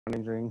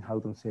Engineering,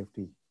 Health and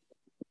Safety.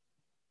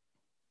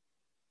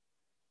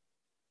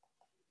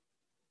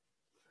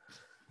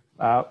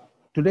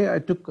 Today I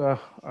took a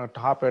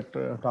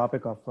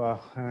topic of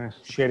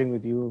sharing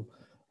with you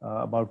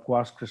about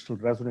quartz crystal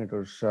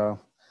resonators. A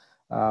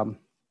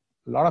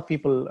lot of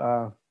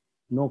people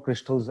know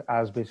crystals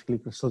as basically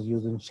crystals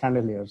used in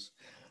chandeliers.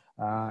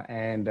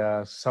 And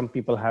some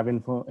people have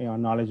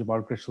knowledge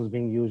about crystals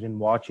being used in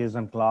watches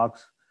and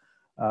clocks.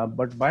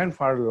 But by and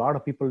far, a lot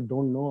of people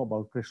don't know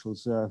about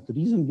crystals. The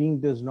reason being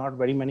there's not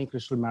very many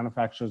crystal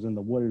manufacturers in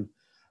the world.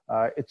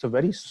 It's a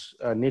very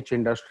niche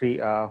industry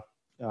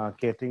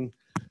catering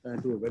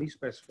to a very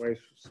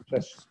specialized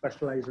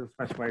and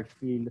specified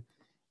field.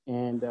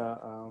 And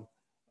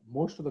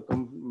most of the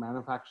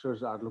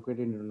manufacturers are located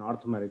in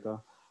North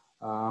America,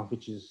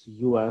 which is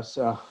US.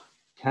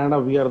 Canada,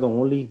 we are the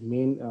only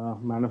main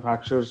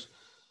manufacturers.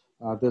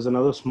 There's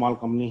another small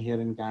company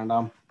here in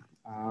Canada.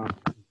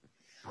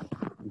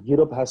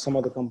 Europe has some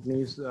other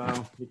companies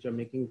which are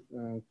making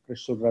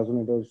crystal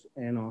resonators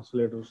and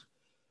oscillators.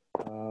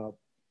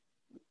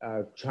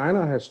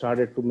 China has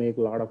started to make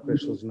a lot of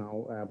crystals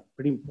now,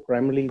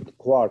 primarily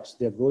quartz.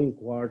 They're growing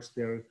quartz,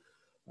 they're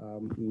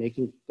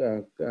making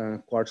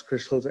quartz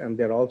crystals, and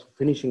they're also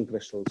finishing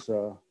crystals,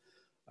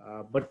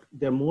 but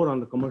they're more on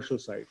the commercial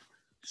side.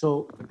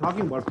 So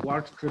talking about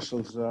quartz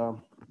crystals,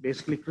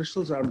 basically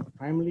crystals are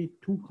primarily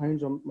two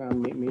kinds of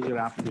major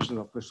applications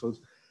of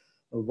crystals.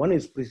 One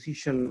is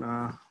precision,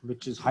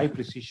 which is high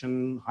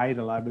precision, high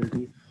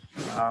reliability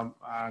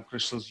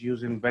crystals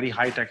used in very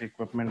high-tech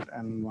equipment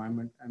and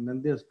environment. And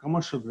then there's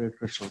commercial grade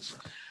crystals.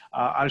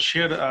 I'll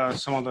share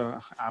some of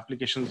the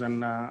applications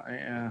and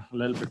a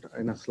little bit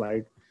in a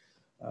slide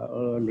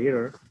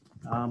later.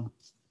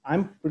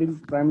 I'm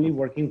primarily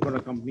working for a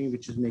company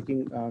which is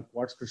making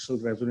quartz crystal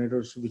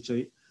resonators, which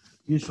are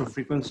used for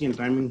frequency and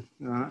timing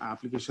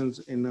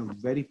applications in a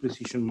very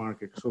precision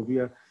market. So we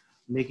are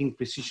making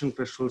precision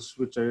crystals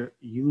which are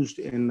used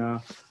in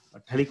a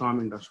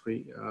telecom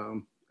industry,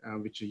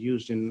 which are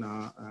used in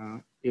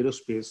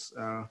aerospace,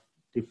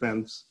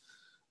 defense,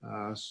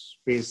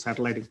 space,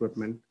 satellite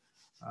equipment,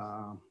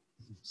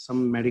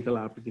 some medical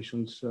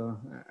applications,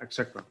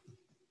 etc.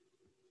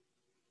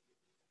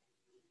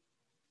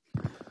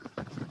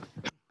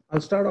 I'll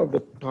start off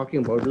with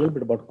talking about a little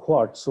bit about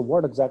quartz. So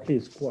what exactly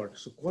is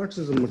quartz? So quartz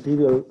is a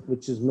material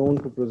which is known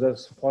to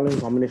possess following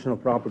combination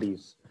of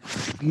properties.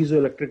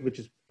 Piezoelectric, which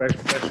is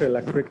pressure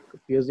electric,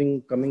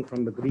 piercing, coming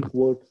from the Greek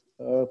word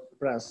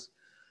press.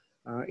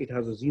 It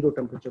has a zero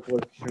temperature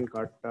coefficient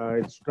cut.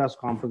 It's stress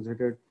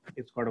compensated.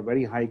 It's got a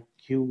very high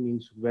Q,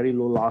 means very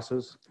low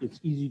losses.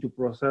 It's easy to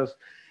process.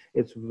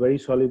 It's very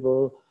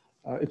soluble.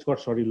 It's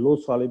got low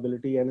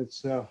solubility, and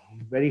it's a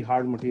very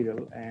hard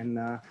material. And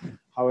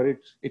however,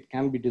 it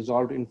can be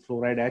dissolved in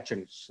fluoride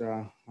etchants.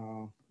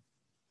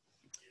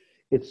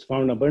 It's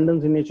found in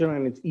abundance in nature,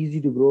 and it's easy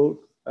to grow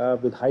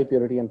with high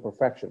purity and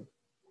perfection.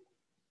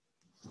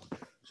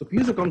 So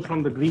piezo comes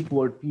from the Greek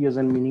word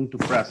piezo, meaning to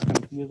press,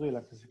 and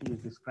piezoelectricity is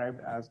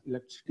described as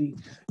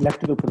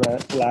electrical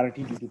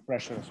polarity due to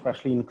pressure,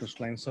 especially in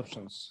crystalline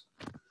substance.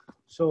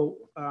 So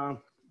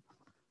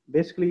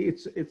basically,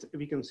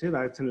 we can say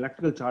that it's an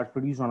electrical charge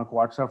produced on a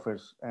quartz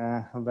surface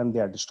when they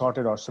are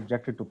distorted or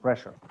subjected to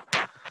pressure.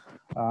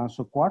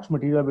 So quartz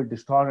material will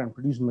distort and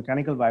produce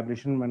mechanical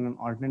vibration when an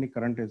alternating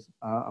current is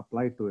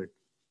applied to it.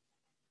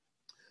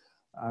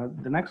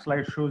 The next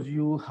slide shows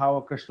you how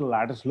a crystal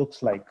lattice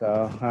looks like.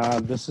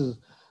 This is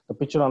the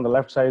picture on the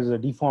left side is a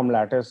deformed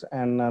lattice,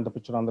 and the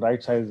picture on the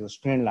right side is a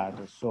strained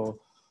lattice. So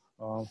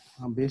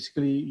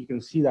basically, you can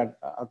see that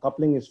a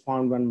coupling is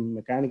formed when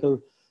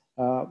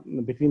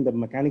between the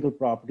mechanical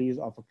properties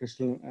of a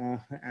crystal and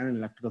an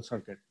electrical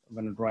circuit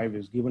when a drive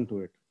is given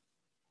to it.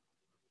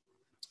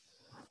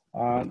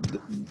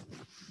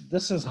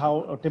 This is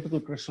how a typical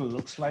crystal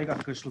looks like, a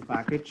crystal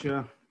package.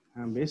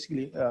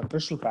 Basically, a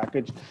crystal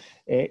package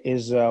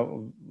is,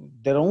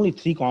 there are only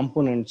three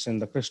components in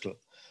the crystal,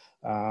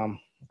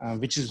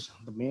 which is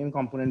the main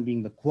component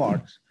being the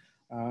quartz,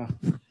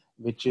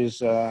 which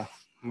is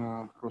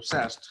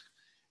processed,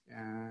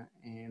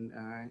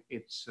 and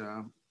it's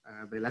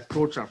the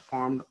electrodes are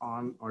formed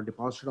on or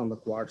deposited on the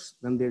quartz.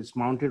 Then it's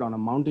mounted on a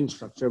mounting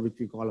structure, which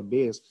we call a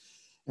base.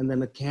 And then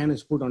the can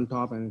is put on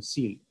top and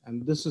sealed.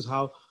 And this is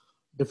how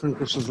different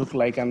crystals look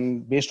like.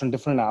 And based on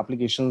different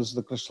applications,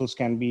 the crystals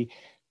can be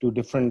to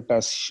different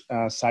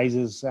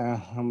sizes.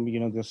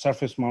 There's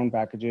surface mount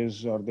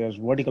packages, or there's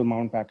vertical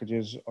mount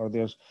packages, or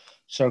there's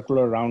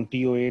circular round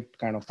TO8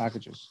 kind of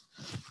packages.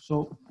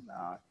 So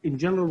in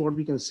general, what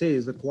we can say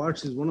is the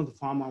quartz is one of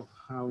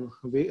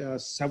the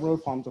several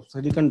forms of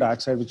silicon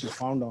dioxide, which is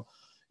found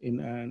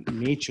in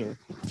nature.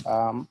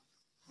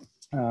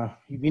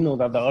 We know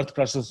that the earth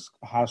crust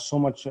has so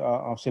much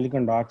of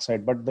silicon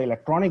dioxide, but the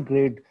electronic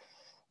grade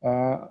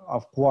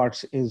of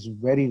quartz is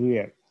very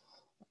rare.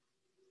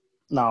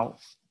 Now,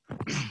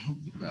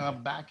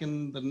 back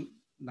in the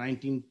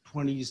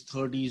 1920s,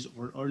 30s,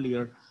 or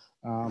earlier,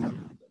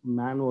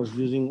 man was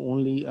using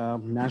only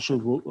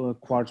natural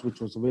quartz,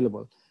 which was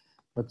available.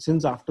 But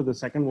since after the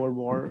Second World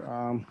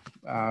War,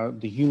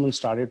 the humans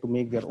started to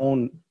make their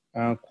own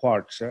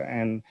quartz,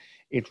 and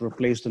it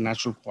replaced the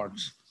natural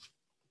quartz.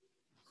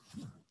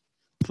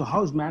 So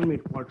how is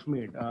man-made quartz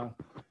made?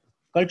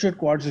 Cultured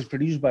quartz is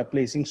produced by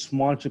placing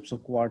small chips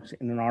of quartz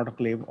in an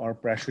autoclave or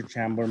pressure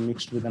chamber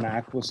mixed with an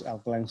aqueous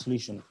alkaline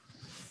solution.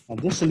 Now,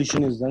 this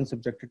solution is then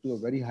subjected to a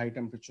very high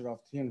temperature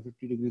of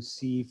 350 degrees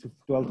C,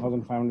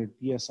 12,500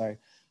 psi,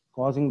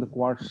 causing the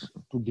quartz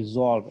to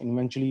dissolve and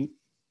eventually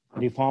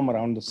reform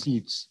around the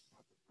seeds,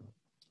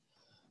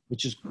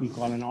 which is we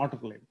call an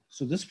autoclave.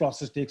 So this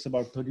process takes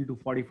about 30 to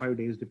 45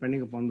 days,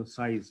 depending upon the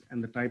size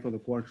and the type of the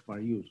quartz bar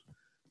used.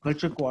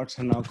 Cultured quartz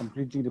have now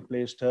completely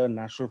replaced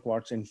natural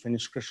quartz in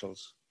finished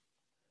crystals.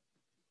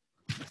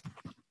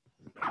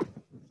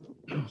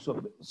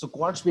 So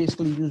quartz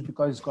basically used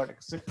because it's got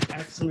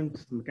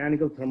excellent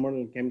mechanical, thermal,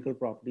 and chemical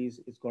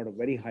properties. It's got a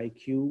very high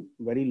Q,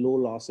 very low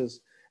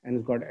losses, and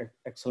it's got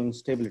excellent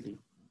stability.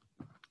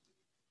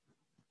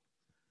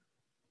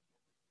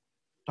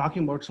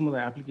 Talking about some of the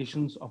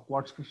applications of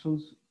quartz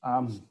crystals,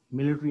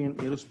 military and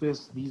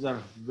aerospace, these are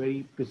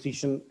very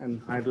precision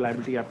and high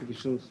reliability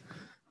applications.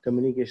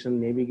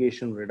 Communication,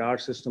 navigation, radar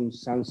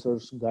systems,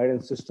 sensors,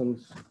 guidance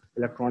systems,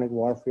 electronic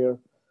warfare,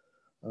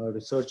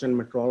 research and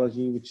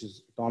metrology, which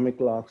is atomic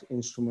clocks,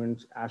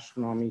 instruments,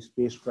 astronomy,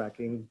 space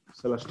tracking,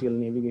 celestial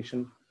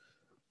navigation.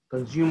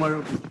 Consumer,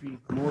 which we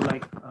more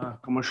like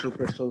commercial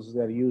crystals,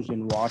 they're used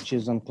in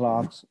watches and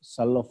clocks,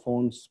 cellular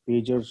phones,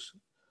 pagers,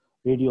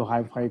 radio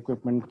hi-fi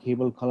equipment,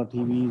 cable color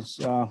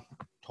TVs,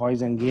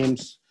 toys and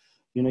games.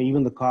 You know,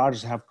 even the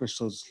cars have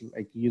crystals.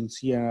 Like you'll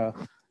see a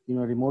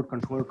remote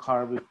control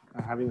car with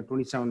having a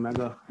 27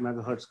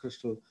 megahertz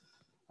crystal.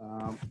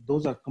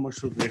 Those are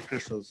commercial grade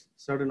crystals.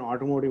 Certain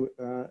automotive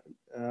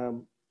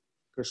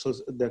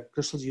crystals, the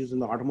crystals used in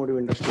the automotive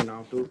industry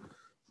now too,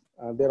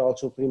 they're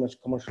also pretty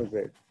much commercial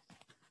grade.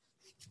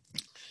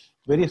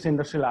 Various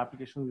industrial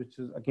applications, which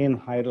is again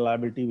high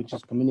reliability, which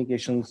is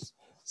communications,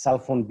 cell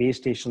phone base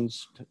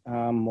stations,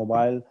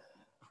 mobile,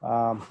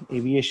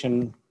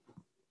 aviation,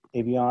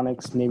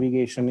 avionics,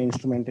 navigation,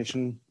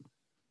 instrumentation,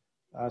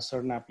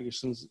 certain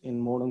applications in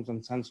modems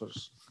and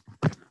sensors.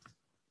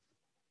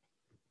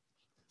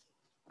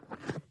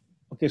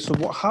 Okay, so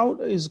how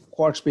is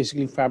quartz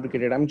basically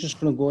fabricated? I'm just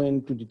going to go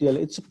into detail.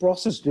 It's a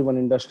process-driven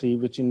industry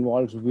which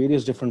involves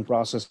various different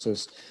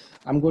processes.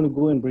 I'm going to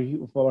go in brief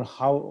about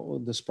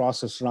how this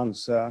process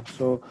runs.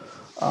 The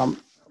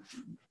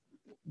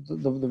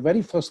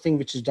very first thing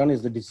which is done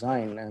is the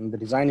design, and the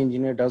design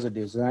engineer does a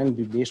design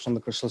based on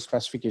the crystal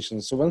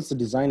specifications. So once the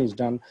design is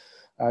done,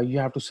 you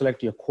have to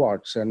select your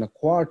quartz, and the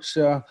quartz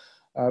you'll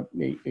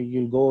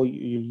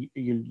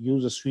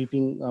use a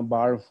sweeping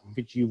bar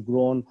which you've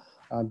grown,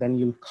 then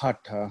you'll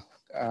cut.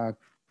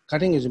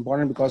 Cutting is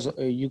important because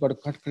you got to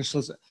cut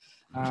crystals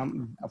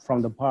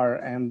from the bar,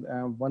 and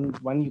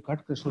when you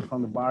cut crystals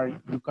from the bar,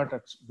 you cut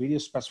at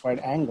various specified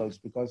angles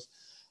because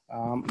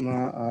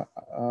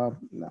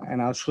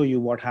and I'll show you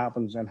what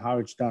happens and how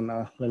it's done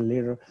a little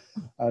later.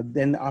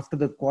 Then after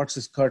the quartz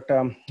is cut,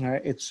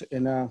 it's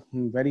in a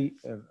very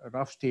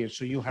rough stage.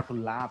 So you have to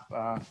lap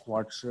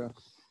quartz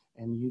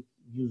and you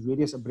use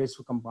various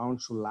abrasive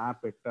compounds to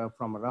lap it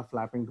from a rough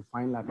lapping to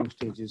fine lapping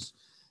stages.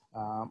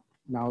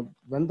 Now,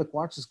 when the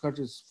quartz is cut,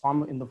 it's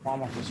formed in the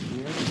form of a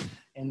sphere,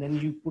 and then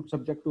you put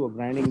subject to a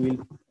grinding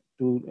wheel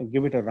to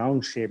give it a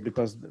round shape,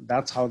 because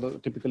that's how the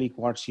typically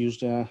quartz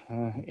used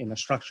in a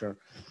structure.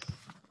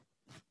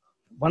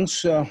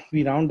 Once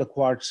we round the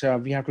quartz,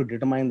 we have to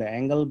determine the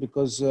angle,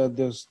 because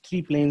there's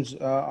three planes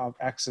of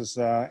axis,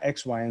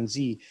 X, Y, and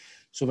Z.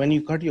 So when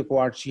you cut your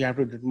quartz, you have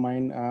to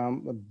determine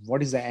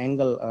what is the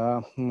angle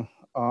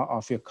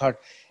of your cut.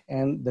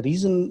 And the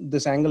reason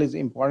this angle is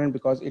important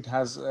because it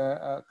has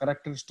a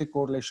characteristic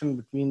correlation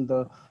between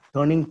the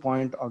turning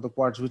point of the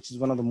quartz, which is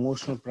one of the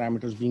motional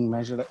parameters being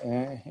measured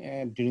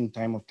during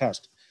time of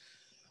test.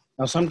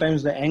 Now,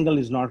 sometimes the angle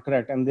is not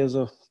correct, and there's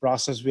a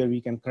process where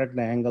we can correct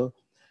the angle.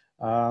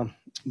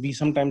 We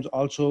sometimes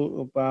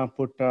also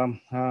put a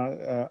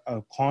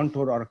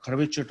contour or a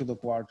curvature to the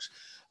quartz,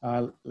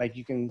 like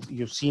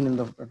you've seen in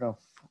the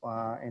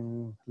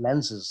in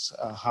lenses,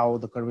 how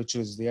the curvature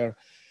is there.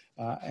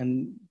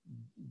 And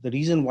the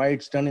reason why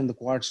it's done in the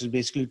quartz is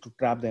basically to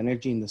trap the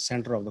energy in the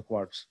center of the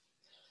quartz.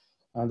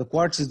 The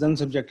quartz is then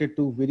subjected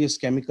to various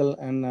chemical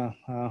and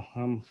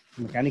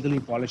mechanically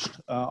polished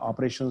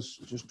operations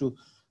just to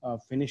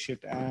finish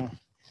it.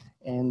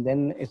 And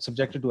then it's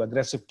subjected to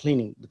aggressive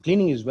cleaning. The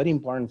cleaning is very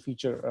important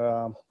feature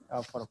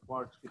for a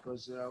quartz,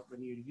 because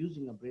when you're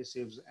using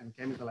abrasives and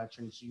chemical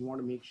actions, you want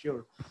to make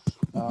sure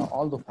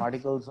all the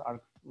particles are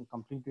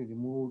completely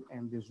removed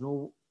and there's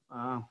no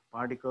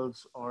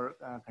particles or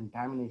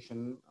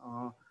contamination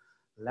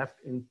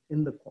left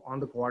on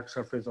the quartz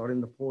surface or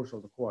in the pores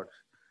of the quartz.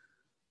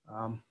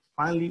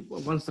 Finally,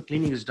 once the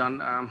cleaning is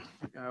done,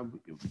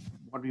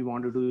 what we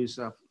want to do is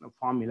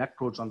form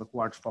electrodes on the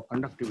quartz for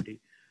conductivity.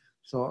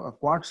 So a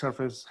quartz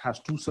surface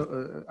has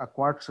a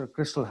quartz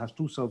crystal has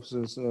two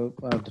surfaces,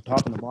 the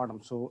top and the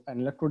bottom. So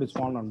an electrode is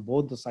formed on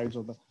both the sides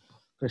of the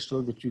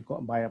crystal, which we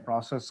call by a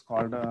process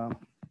called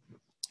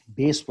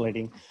base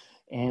plating.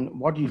 And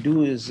what you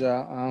do is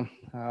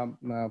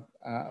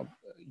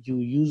you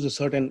use a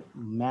certain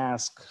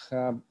mask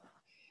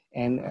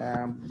and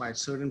by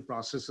certain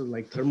processes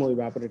like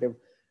thermoevaporative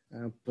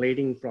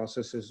plating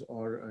processes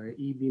or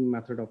E-beam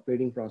method of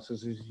plating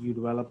processes, you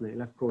develop the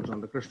electrodes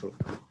on the crystal.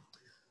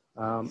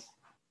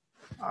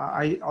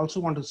 I also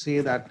want to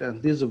say that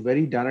there's a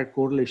very direct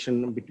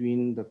correlation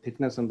between the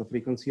thickness and the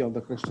frequency of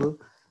the crystal.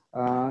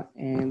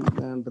 And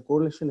the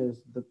correlation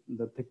is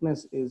the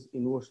thickness is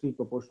inversely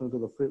proportional to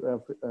the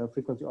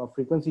frequency, or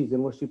frequency is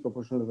inversely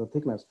proportional to the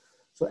thickness.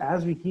 So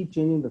as we keep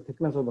changing the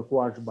thickness of the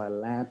quartz by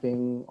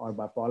lapping or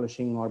by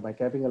polishing or by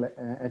capping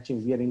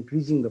etching, we are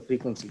increasing the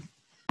frequency.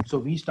 So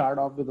we start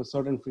off with a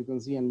certain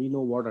frequency and we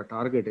know what our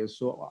target is.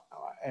 So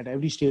at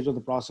every stage of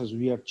the process,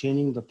 we are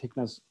changing the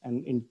thickness,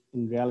 and in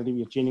reality,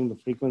 we are changing the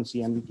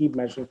frequency, and we keep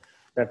measuring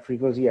that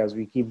frequency as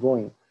we keep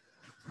going.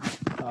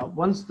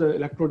 Once the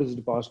electrode is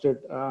deposited,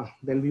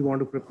 then we want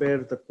to prepare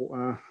the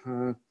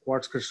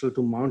quartz crystal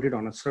to mount it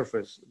on a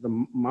surface.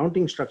 The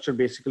mounting structure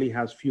basically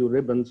has few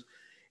ribbons,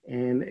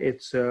 and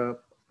it's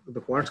the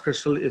quartz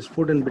crystal is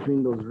put in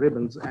between those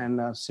ribbons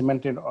and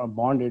cemented or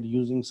bonded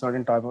using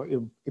certain type of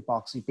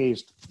epoxy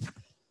paste.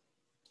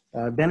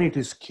 Then it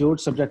is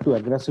cured subject to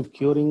aggressive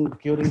curing.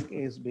 Curing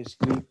is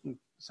basically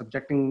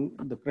subjecting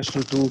the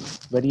crystal to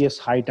various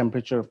high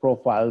temperature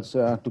profiles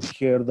to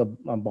cure the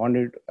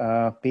bonded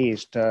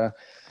paste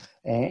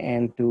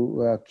and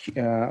to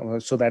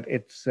so that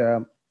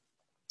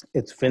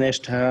it's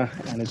finished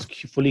and it's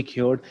fully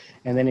cured,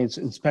 and then it's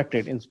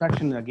inspected.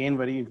 Inspection, again,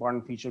 very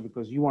important feature,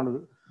 because you want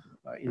to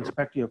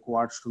inspect your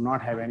quartz to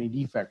not have any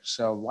defects.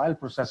 While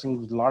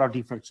processing, a lot of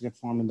defects get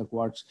formed in the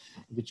quartz,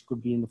 which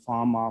could be in the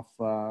form of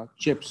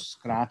chips,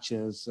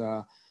 scratches.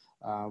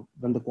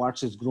 When the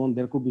quartz is grown,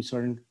 there could be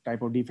certain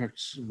type of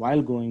defects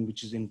while growing,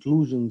 which is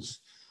inclusions,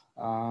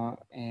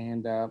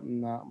 and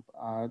there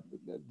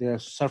are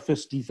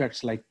surface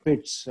defects like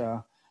pits,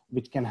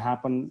 which can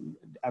happen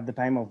at the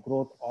time of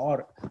growth,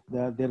 or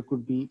there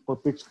could be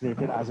pits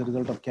created as a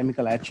result of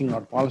chemical etching or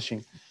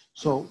polishing.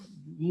 So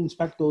we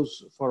inspect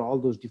those for all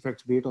those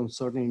defects based on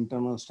certain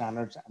internal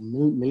standards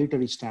and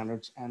military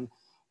standards, and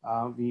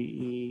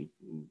we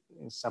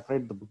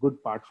separate the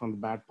good parts from the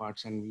bad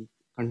parts, and we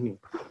continue.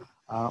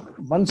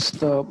 Once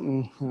the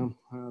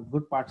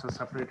good parts are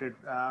separated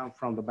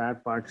from the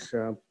bad parts,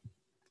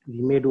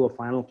 we may do a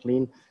final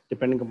clean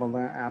depending upon the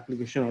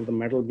application or the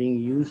metal being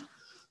used.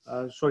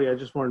 Sorry, I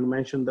just wanted to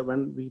mention that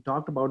when we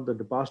talked about the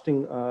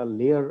depositing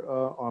layer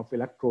of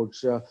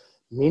electrodes,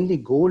 mainly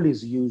gold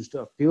is used.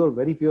 A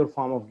very pure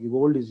form of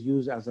gold is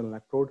used as an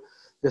electrode.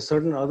 There's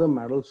certain other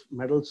metals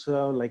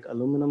like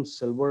aluminum,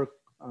 silver,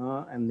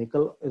 and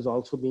nickel is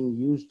also being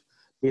used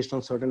based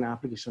on certain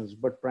applications,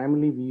 but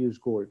primarily we use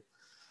gold.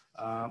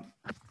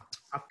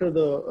 After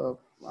the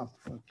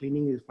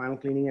final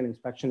cleaning and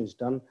inspection is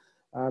done,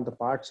 the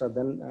parts are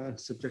then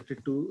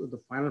subjected to the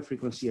final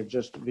frequency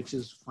adjust, which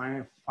is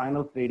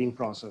final plating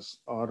process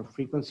or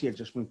frequency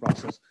adjustment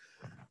process.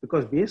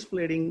 Because base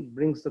plating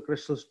brings the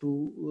crystals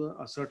to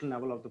a certain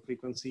level of the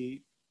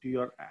frequency to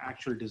your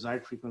actual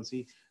desired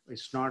frequency.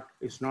 It's not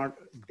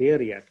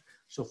there yet.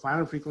 So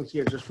final frequency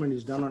adjustment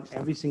is done on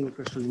every single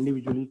crystal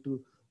individually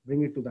to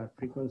bring it to that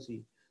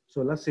frequency.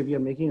 So let's say we are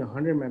making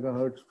 100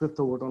 megahertz fifth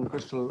photon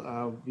crystal.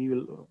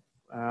 We'll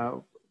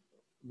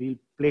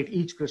plate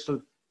each crystal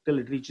till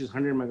it reaches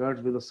 100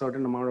 megahertz with a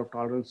certain amount of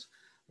tolerance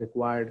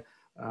required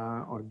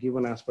or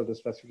given as per the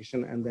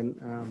specification, and then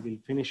we'll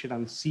finish it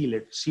and seal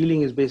it.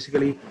 Sealing is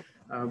basically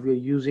we're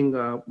using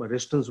a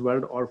resistance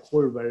weld or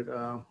cold weld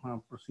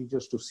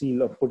procedures to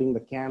seal, or putting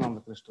the can on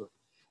the crystal,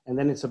 and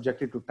then it's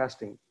subjected to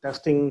testing.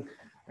 Testing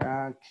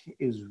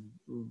is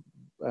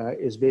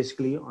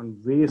basically on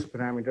various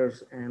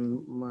parameters,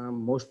 and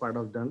most part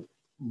of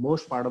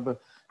the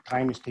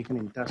time is taken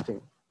in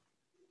testing.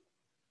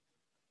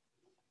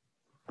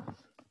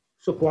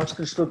 So quartz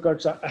crystal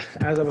cuts,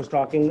 as I was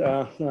talking,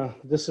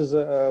 this is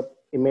a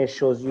image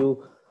shows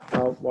you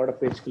what a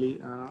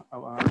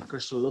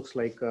crystal looks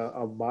like,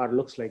 a bar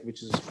looks like,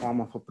 which is a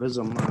form of a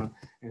prism, and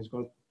it's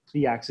got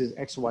 3 axes,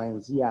 X, Y,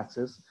 and Z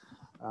axis.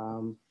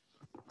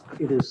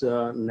 It is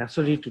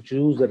necessary to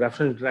choose the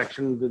reference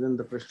direction within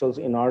the crystals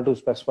in order to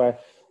specify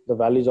the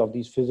values of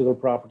these physical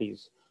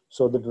properties.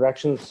 So the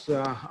directions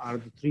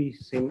are the 3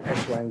 same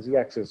X, Y, and Z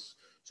axis.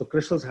 So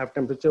crystals have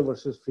temperature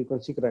versus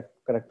frequency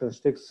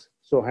characteristics.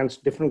 So hence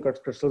different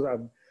crystals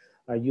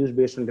are used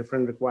based on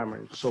different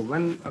requirements. So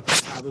when,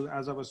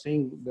 as I was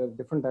saying, there are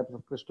different types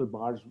of crystal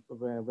bars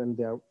when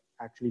they are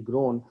actually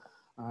grown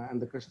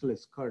and the crystal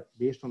is cut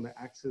based on the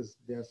axis.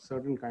 There are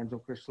certain kinds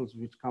of crystals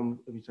which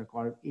are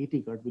called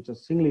AT cut, which are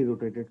singly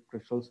rotated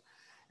crystals,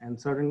 and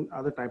certain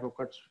other type of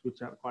cuts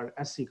which are called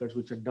SC cuts,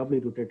 which are doubly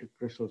rotated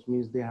crystals.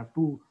 Means they have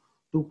two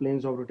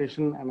planes of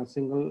rotation, and a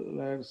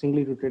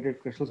singly rotated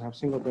crystals have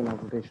single plane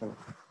of rotation.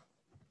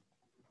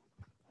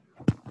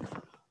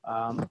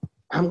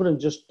 I'm going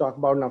to just talk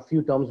about now a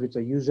few terms which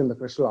are used in the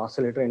crystal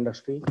oscillator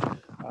industry.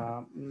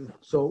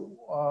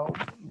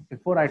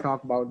 Before I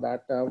talk about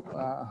that,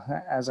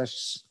 as I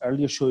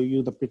earlier showed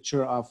you the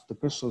picture of the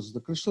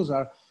crystals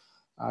are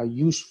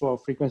used for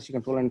frequency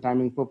control and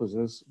timing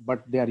purposes,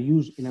 but they are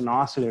used in an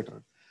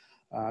oscillator.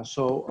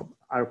 So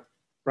our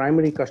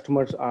primary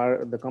customers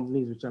are the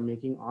companies which are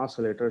making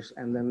oscillators,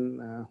 and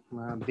then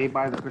they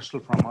buy the crystal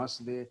from us,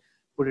 they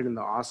put it in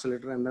the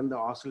oscillator, and then the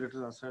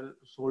oscillators are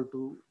sold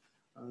to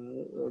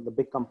the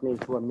big companies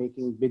who are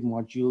making big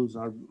modules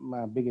or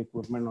big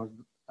equipment, or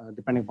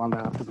depending upon the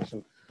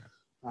application.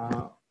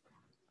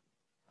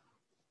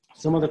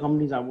 Some of the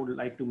companies I would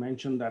like to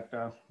mention that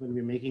when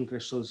we're making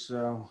crystals,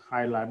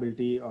 high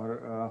reliability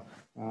or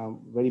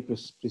very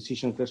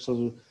precision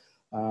crystals,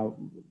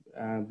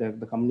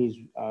 the companies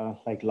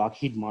like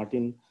Lockheed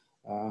Martin,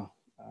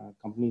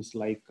 companies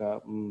like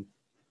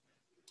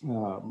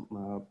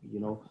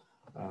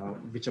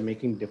which are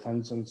making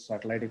defense and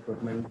satellite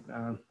equipment.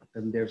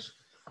 Then there's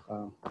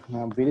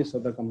various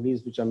other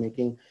companies which are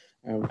making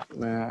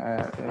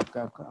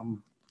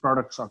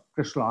products or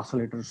crystal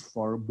oscillators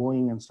for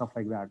Boeing and stuff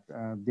like that.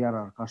 They are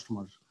our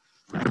customers.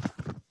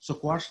 So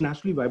quartz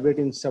naturally vibrate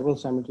in several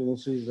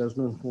simultaneously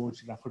resonant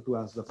modes referred to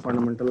as the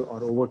fundamental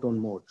or overtone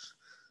modes.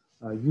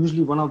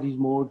 Usually one of these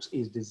modes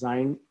is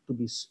designed to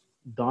be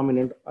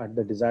dominant at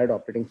the desired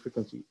operating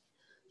frequency.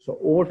 So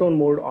overtone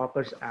mode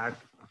occurs at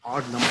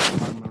odd number of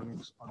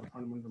harmonics on the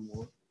fundamental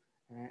mode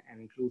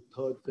and include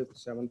 3rd,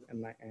 5th, 7th,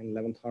 and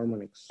 11th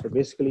harmonics. So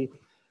basically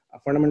a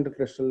fundamental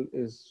crystal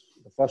is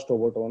the first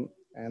overtone,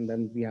 and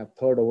then we have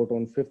 3rd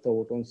overtone, 5th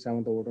overtone,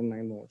 7th overtone,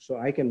 9th overtone. So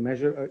I can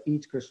measure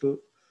each crystal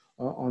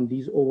on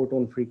these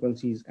overtone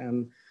frequencies,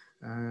 and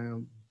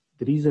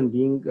the reason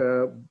being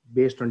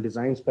based on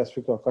design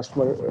specific or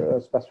customer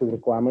specific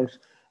requirements,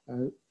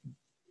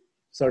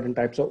 certain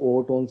types of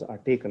overtones are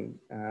taken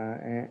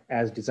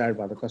as desired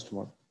by the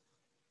customer.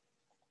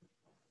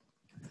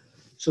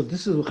 So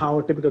this is how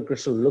a typical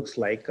crystal looks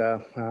like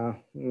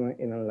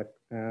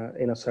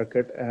in a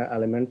circuit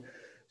element,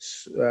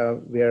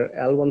 where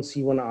L1,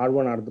 C1,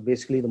 R1 are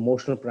basically the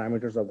motional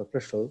parameters of the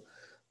crystal.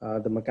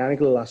 The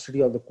mechanical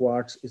elasticity of the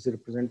quartz is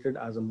represented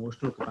as a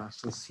motional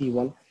capacitance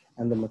C1,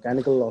 and the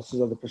mechanical losses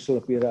of the crystal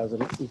appear as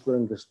an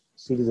equivalent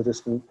series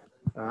resistance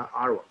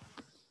R1.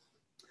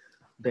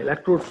 The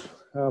electrodes,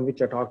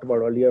 which I talked about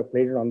earlier,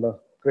 plated on the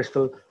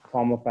crystal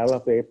form a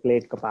parallel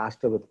plate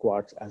capacitor with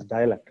quartz as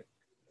dielectric.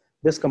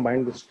 This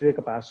combined with stereo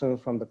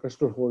capacitance from the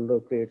crystal holder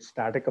creates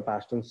static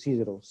capacitance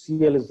C0.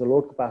 CL is the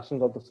load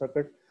capacitance of the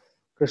circuit.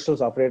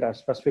 Crystals operate as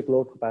specific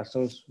load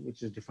capacitance,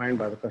 which is defined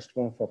by the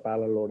customer for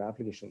parallel load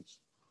applications.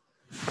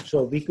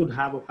 So we could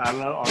have a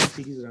parallel or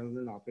series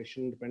resonant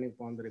operation depending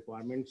upon the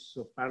requirements.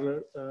 So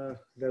parallel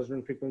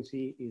resonant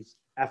frequency is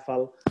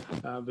FL,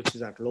 which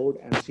is at load,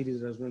 and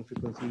series resonant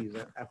frequency is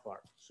at FR.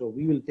 So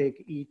we will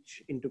take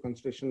each into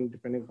consideration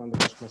depending upon the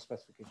customer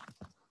specification.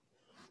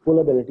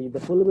 Pullability. The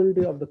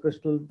pullability of the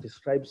crystal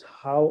describes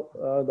how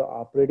the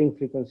operating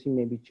frequency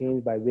may be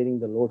changed by varying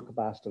the load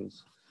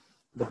capacitance.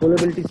 The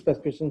pullability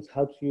specifications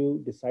helps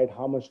you decide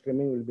how much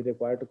trimming will be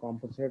required to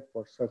compensate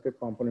for circuit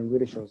component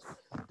variations.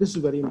 This is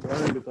very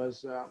important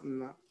because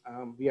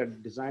we are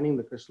designing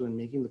the crystal and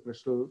making the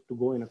crystal to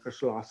go in a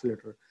crystal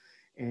oscillator.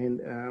 And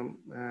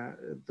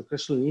the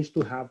crystal needs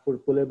to have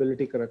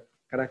pullability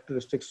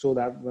characteristics so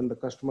that when the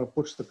customer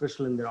puts the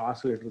crystal in their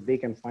oscillator, they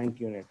can fine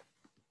tune it.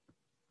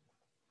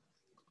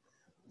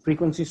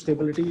 Frequency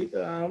stability.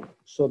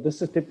 So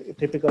this is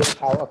typical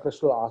how a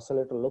crystal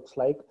oscillator looks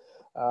like.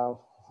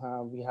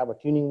 We have a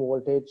tuning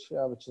voltage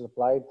which is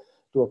applied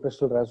to a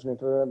crystal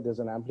resonator. There's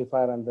an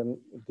amplifier, and then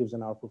it gives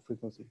an output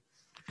frequency.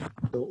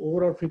 The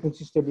overall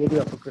frequency stability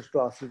of a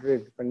crystal oscillator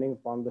is depending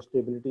upon the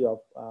stability of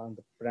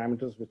the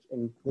parameters which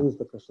influence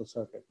the crystal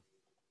circuit.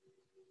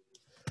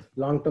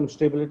 Long-term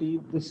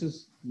stability. This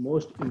is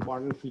most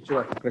important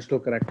feature of crystal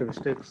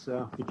characteristics,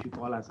 which we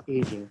call as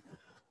aging.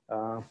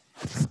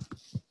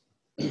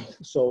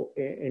 So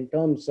in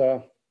terms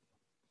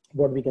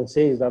what we can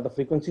say is that the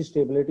frequency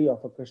stability of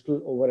a crystal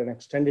over an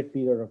extended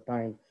period of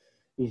time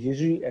is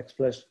usually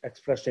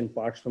expressed in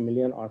parts per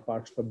million or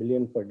parts per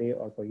billion per day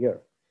or per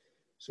year.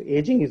 So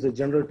aging is a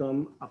general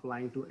term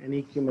applying to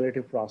any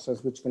cumulative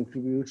process which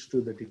contributes to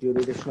the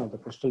deterioration of the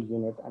crystal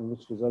unit and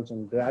which results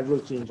in gradual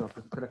change of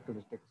its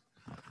characteristics.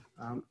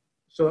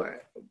 So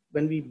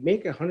when we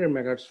make a 100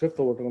 megahertz fifth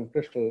overtone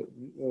crystal,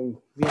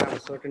 we have a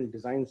certain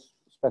design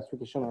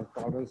specification or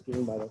tolerance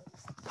given by the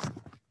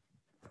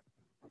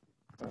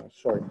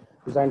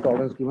design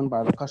tolerance given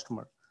by the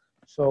customer.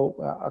 So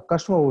a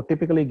customer would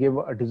typically give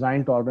a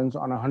design tolerance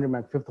on a 100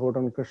 meg fifth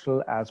overtone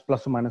crystal as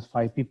plus or minus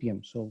 5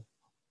 ppm. So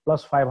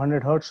plus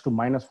 500 hertz to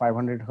minus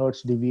 500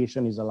 hertz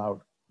deviation is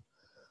allowed.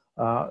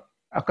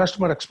 A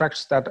customer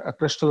expects that a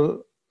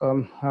crystal,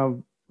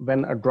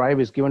 when a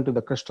drive is given to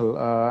the crystal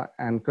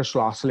and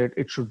crystal oscillate,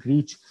 it should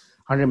reach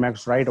 100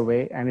 megs right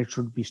away, and it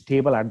should be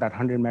stable at that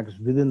 100 megs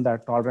within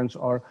that tolerance,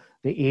 or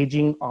the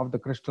aging of the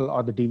crystal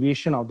or the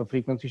deviation of the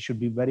frequency should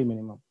be very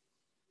minimum.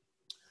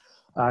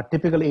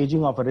 Typical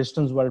aging of a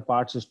resistance weld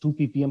parts is 2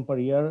 ppm per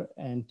year,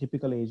 and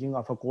typical aging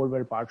of a cold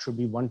weld part should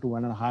be 1 to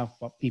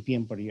 1.5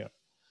 ppm per year.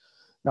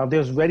 Now,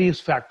 there's various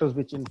factors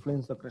which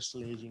influence the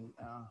crystal aging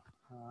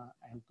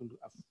and could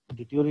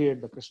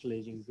deteriorate the crystal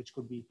aging, which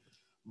could be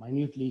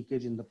minute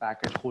leakage in the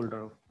package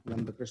holder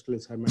when the crystal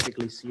is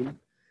hermetically sealed.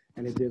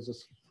 And if there's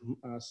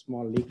a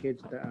small leakage,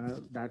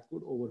 that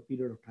could over a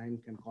period of time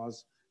can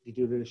cause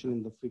deterioration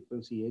in the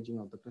frequency aging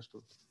of the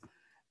crystal.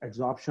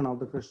 Absorption of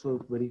the crystal,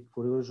 very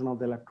corrosion of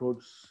the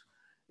electrodes,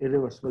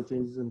 irreversible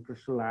changes in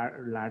crystal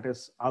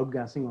lattice,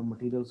 outgassing of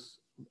materials,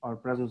 or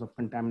presence of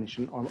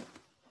contamination or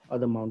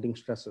other mounting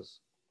stresses.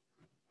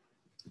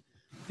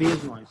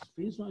 Phase noise.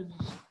 Phase noise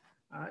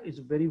is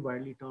a very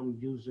widely term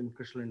used in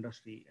crystal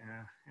industry,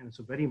 and it's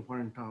a very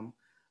important term,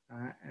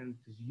 and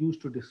is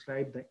used to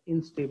describe the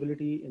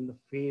instability in the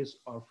phase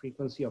or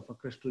frequency of a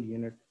crystal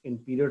unit in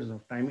periods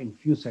of time in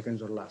few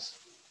seconds or less.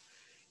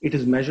 It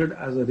is measured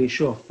as a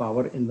ratio of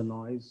power in the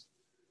noise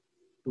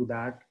to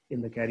that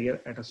in the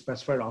carrier at a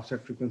specified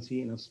offset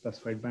frequency in a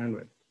specified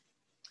bandwidth.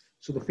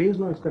 So the phase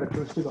noise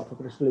characteristic of a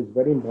crystal is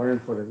very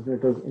important for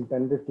resonators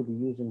intended to be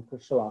used in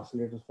crystal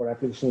oscillators for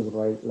applications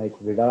like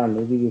radar,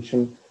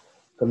 navigation,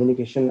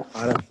 communication,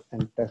 RF,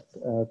 and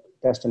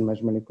test and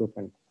measurement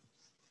equipment.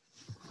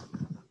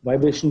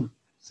 Vibration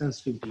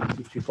sensitivity,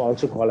 which we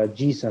also call a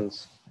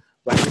G-sense.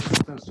 Vibration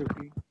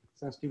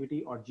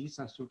sensitivity or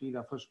G-sensitivity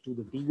refers to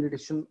the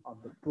degradation of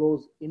the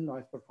close-in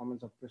noise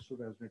performance of crystal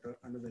resonator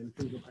under the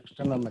influence of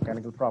external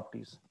mechanical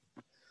properties.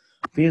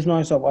 Phase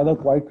noise of other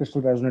quiet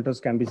crystal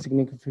resonators can be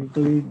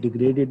significantly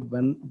degraded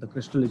when the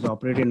crystal is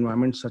operated in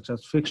environments such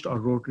as fixed or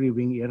rotary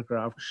wing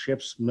aircraft,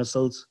 ships,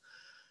 missiles,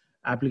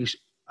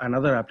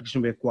 another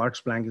application where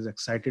quartz plank is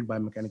excited by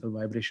mechanical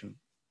vibration.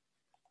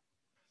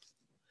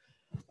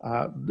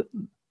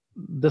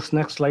 This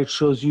next slide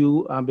shows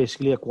you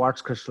basically a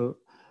quartz crystal,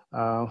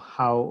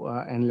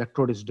 how an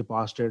electrode is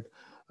deposited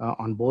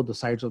on both the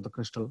sides of the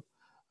crystal.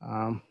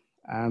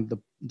 And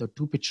the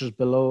two pictures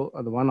below,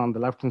 the one on the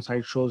left-hand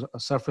side shows a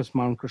surface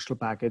mount crystal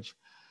package.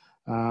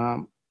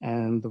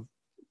 And the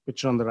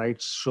picture on the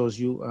right shows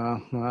you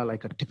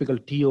like a typical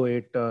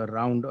TO8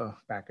 round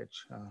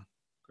package,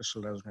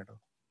 crystal resonator.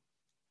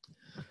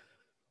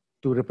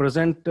 To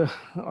represent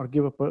or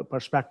give a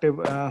perspective,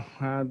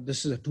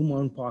 this is a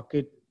 2-mount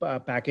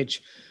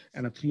package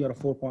and a 3 or a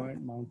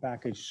 4-point mount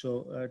package.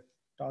 So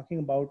talking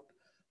about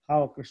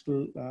how a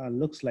crystal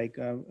looks like,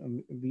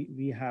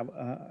 we have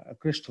a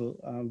crystal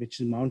which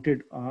is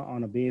mounted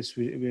on a base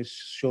which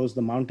shows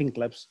the mounting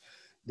clips.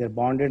 They're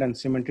bonded and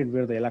cemented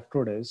where the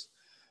electrode is.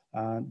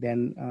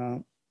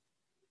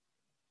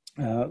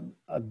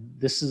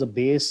 This is a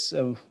base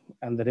and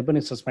the ribbon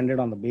is suspended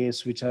on the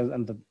base, which has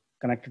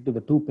connected to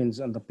the 2 pins,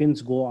 and the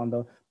pins go on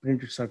the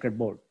printed circuit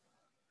board.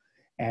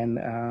 And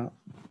the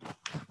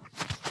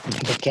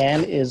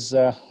can is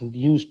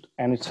used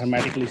and it's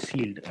hermetically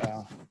sealed.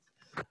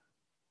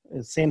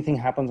 The same thing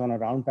happens on a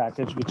round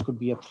package, which could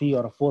be a 3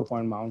 or a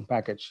 4-point mount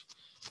package.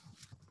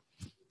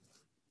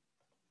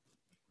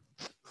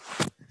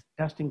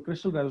 Testing.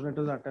 Crystal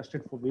resonators are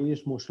tested for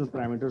various motional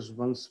parameters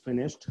once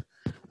finished.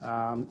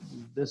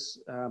 This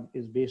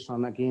is based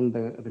on, again,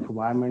 the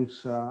requirements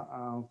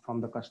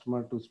from the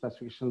customer to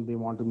specifications they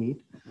want to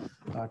meet.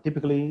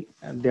 Typically,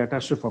 they are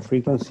tested for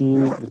frequency,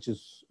 which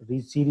is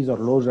series or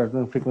low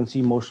resonant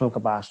frequency, motional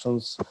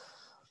capacitance,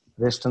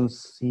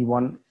 resistance,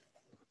 C1,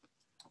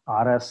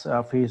 RS,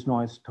 phase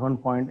noise, turn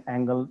point,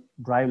 angle,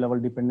 drive level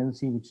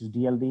dependency, which is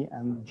DLD,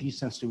 and G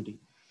sensitivity.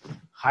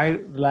 High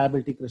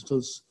reliability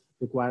crystals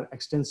require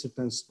extensive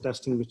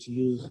testing, which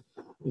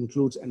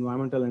includes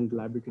environmental and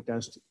reliability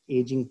test,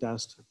 aging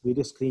test,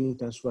 various screening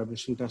tests,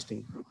 vibration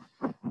testing.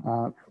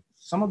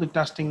 Some of the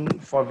testing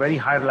for very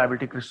high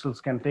reliability crystals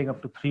can take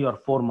up to 3 or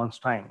 4 months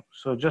time.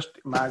 So just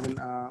imagine,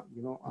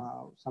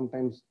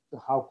 sometimes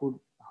how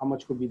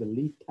much could be the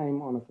lead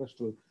time on a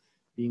crystal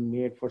being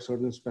made for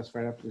certain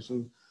specified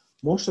applications.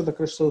 Most of the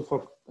crystals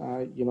for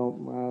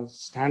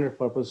standard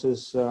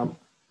purposes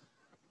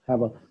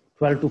have a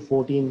 12 to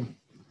 14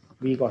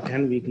 week or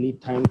 10-week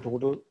lead time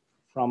total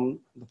from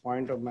the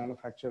point of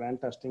manufacture and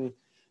testing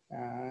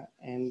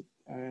and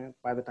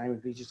by the time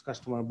it reaches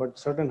customer. But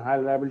certain high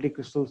reliability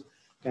crystals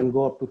can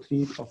go up to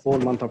 3 or 4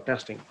 months of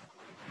testing.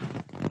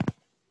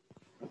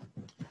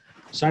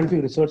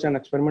 Scientific research and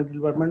experimental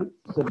development.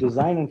 The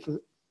design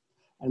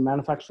and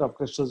manufacture of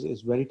crystals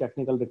is very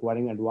technical,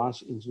 requiring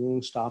advanced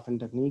engineering staff and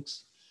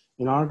techniques.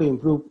 In order to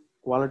improve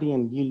quality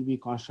and yield, we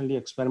constantly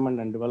experiment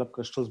and develop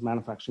crystals,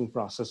 manufacturing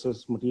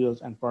processes,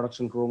 materials, and products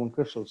in chrome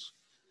crystals.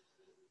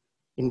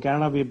 In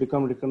Canada, we have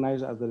become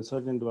recognized as the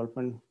Research and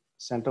Development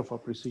Center for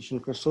Precision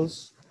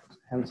Crystals.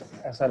 Hence,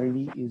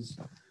 SRED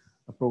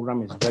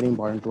program is very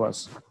important to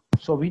us.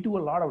 So we do a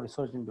lot of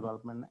research and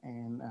development,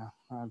 and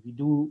we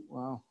do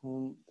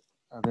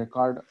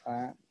record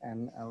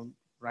and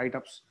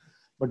write-ups,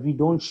 but we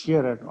don't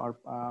share it or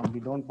we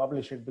don't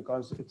publish it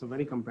because it's a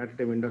very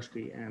competitive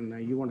industry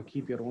and you want to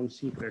keep your own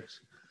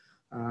secrets.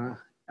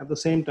 At the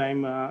same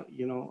time,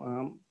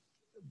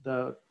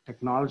 the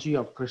technology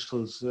of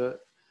crystals,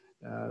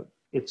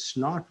 it's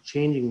not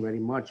changing very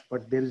much,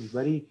 but there's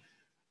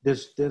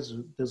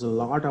a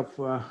lot of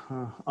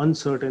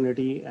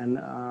uncertainty and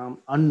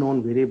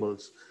unknown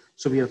variables.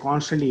 So we are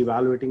constantly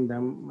evaluating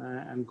them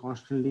and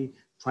constantly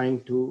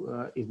trying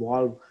to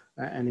evolve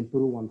and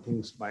improve on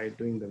things by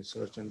doing the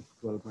research and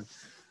development.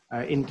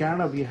 In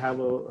Canada, we have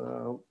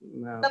a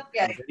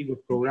very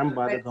good program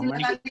by the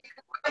government,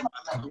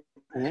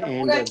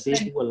 and they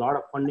do a lot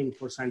of funding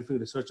for scientific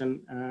research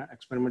and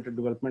experimental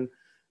development,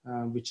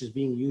 which is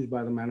being used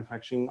by the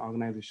manufacturing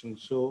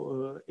organizations.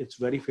 So it's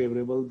very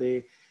favorable.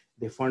 They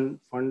fund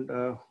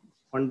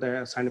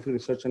the scientific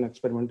research and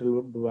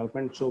experimental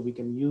development, so we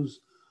can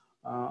use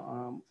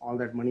all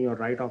that money or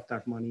write off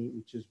that money,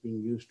 which is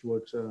being used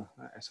towards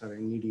SR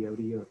and ED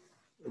every year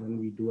when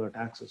we do our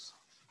taxes.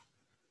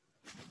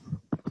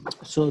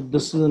 So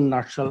this is in a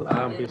nutshell,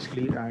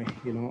 basically,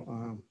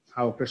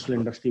 how crystal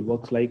industry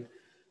works like.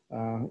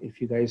 If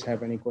you guys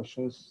have any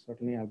questions,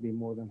 certainly I'll be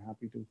more than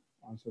happy to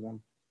answer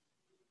them.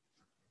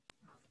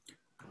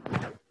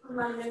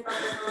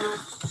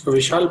 So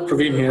Vishal,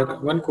 Praveen here.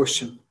 One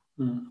question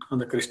on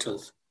the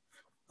crystals.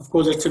 Of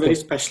course, it's a very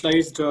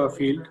specialized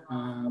field,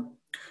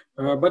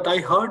 but I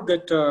heard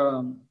that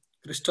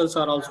crystals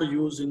are also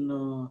used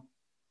in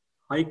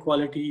high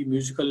quality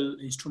musical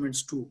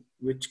instruments too,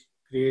 which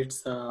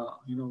creates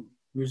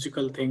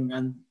musical thing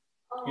and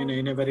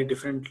in a very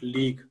different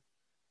league.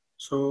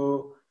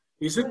 So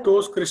is it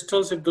those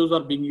crystals, if those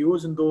are being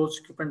used in those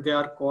equipment,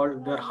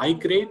 they're high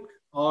grade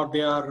or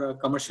they are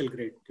commercial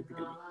grade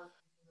typically?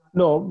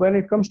 No, when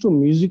it comes to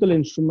musical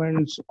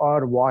instruments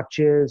or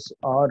watches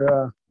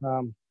or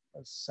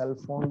cell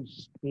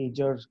phones,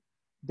 pagers,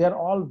 they're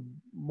all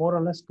more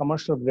or less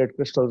commercial grade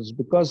crystals,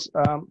 because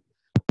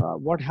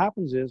what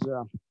happens is,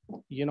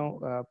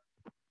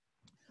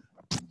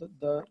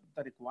 the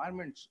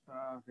requirements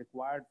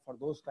required for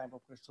those type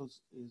of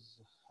crystals is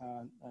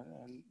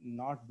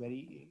not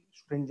very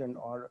stringent,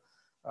 or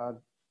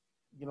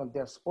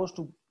they're supposed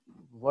to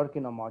work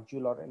in a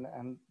module, or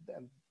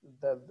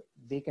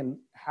they can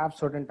have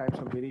certain types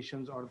of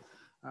variations, or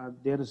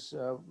there's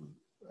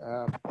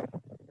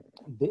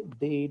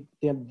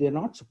they're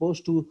not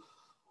supposed to,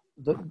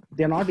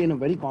 they're not in a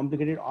very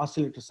complicated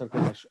oscillator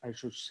circuit, I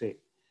should say.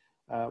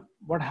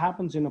 What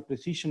happens in a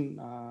precision,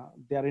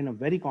 they are in a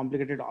very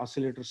complicated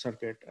oscillator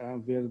circuit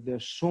where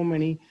there's so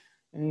many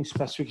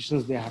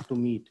specifications they have to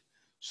meet.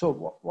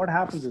 So what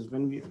happens is,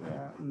 when we,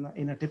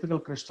 in a typical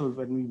crystal,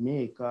 when we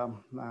make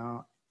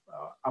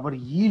our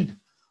yield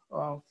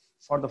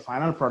for the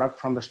final product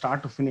from the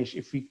start to finish,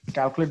 if we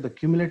calculate the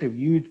cumulative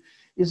yield,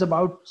 is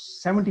about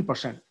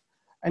 70%.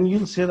 And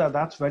you'll say that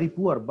that's very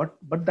poor,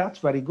 but that's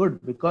very good,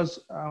 because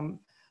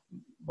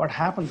what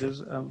happens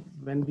is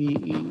when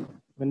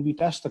we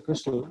test the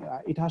crystal,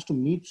 it has to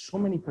meet so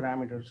many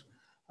parameters,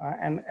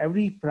 and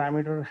every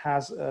parameter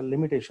has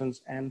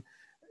limitations, and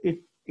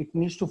it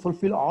needs to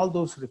fulfill all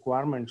those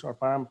requirements or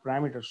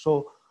parameters.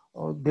 So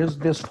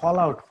there's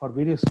fallout for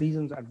various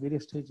reasons at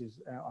various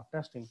stages of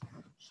testing.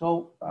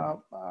 So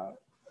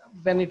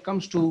when it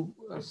comes to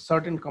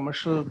certain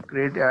commercial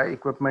grade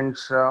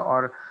equipments,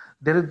 or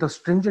there is the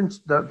stringent,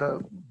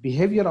 the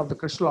behavior of the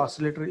crystal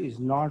oscillator is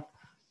not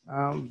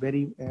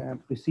very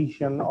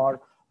precision,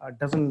 or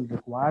doesn't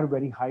require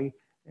very high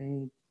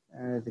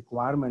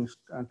requirements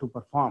to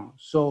perform.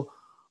 So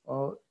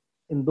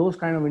in those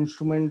kind of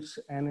instruments,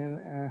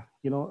 and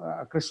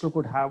a crystal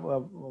could have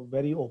a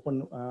very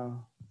open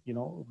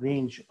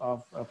range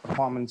of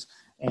performance,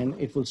 and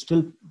it will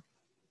still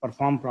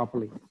perform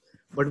properly.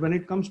 But when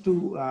it comes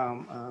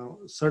to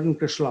certain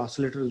crystal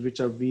oscillators, which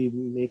we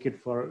make it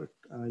for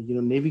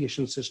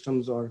navigation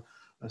systems or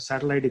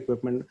satellite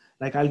equipment,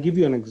 like I'll give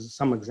you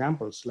some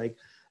examples. Like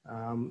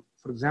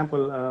for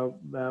example,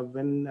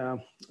 when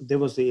there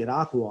was the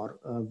Iraq war,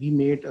 we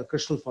made a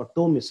crystal for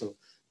TOW missile.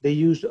 They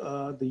used,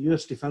 the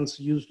US defense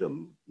used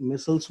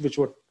missiles which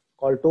were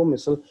called TOW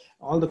missile.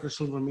 All the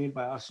crystals were made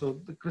by us. So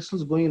the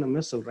crystals going in a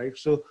missile, right?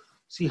 So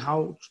see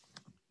how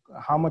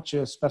much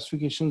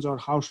specifications, or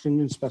how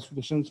stringent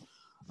specifications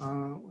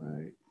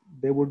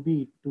there would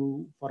be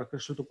for a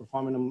crystal to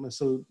perform in a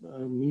missile,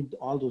 meet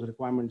all those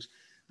requirements.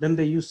 Then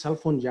they use cell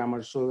phone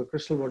jammers. So the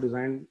crystals were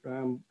designed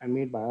and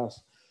made by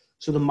us.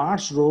 So the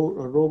Mars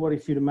rover,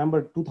 if you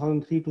remember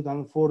 2003,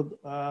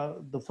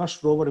 2004, the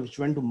first rover which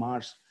went to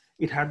Mars,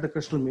 it had the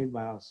crystal made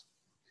by us.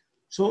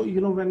 So,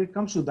 when it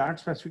comes to that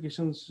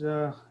specifications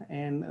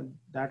and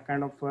that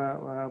kind of,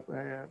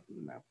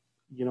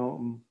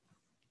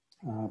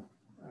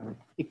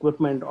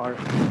 equipment, or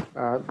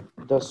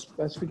the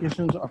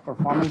specifications of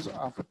performance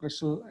of a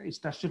crystal is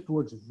tested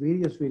towards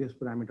various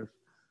parameters,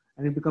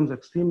 and it becomes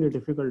extremely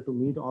difficult to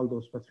meet all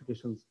those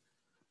specifications.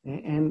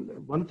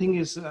 And one thing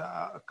is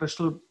a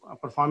crystal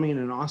performing in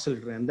an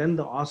oscillator, and then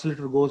the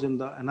oscillator goes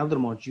in another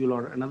module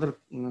or another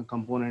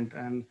component,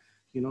 and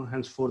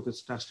henceforth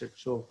it's tested.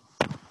 So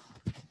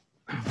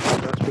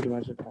that's pretty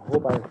much it. I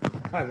hope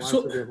I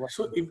answered your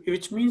question.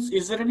 Which means,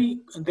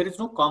 there is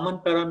no common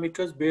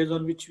parameters based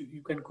on which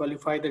you can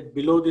qualify that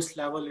below this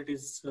level it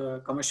is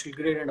commercial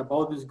grade, and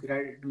above this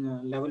grade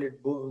level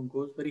it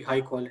goes very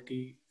high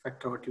quality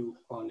factor, what you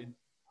call in?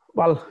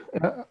 Well,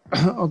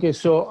 okay,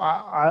 so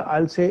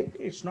I'll say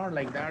it's not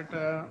like that.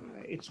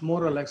 It's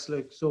more or less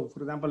like, so for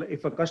example,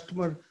 if a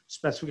customer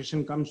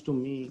specification comes to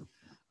me,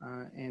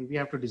 and we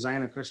have to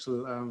design a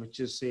crystal, which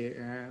is say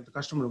the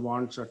customer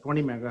wants a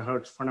 20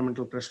 megahertz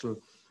fundamental crystal,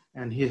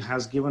 and he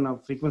has given a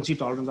frequency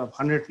tolerance of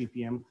 100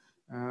 ppm.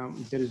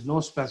 There is no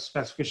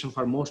specification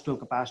for motional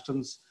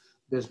capacitance.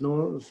 There's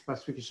no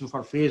specification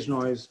for phase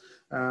noise.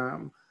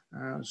 And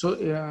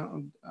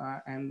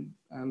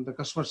the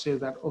customer says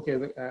that, okay,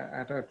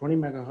 at a 20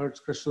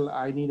 megahertz crystal,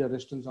 I need a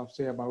resistance of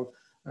say about,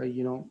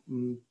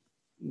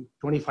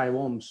 25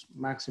 ohms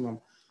maximum.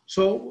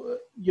 So,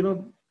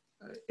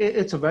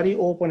 it's a very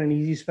open and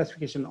easy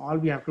specification. All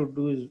we have to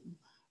do is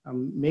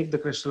make the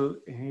crystal,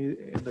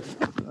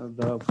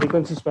 the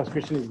frequency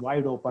specification is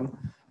wide open.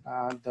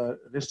 The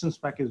resistance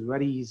spec is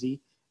very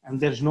easy, and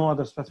there's no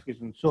other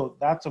specification. So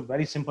that's a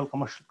very simple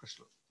commercial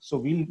crystal. So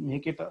we'll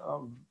make it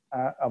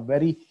a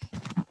very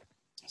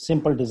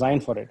simple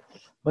design for it.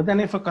 But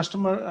then if a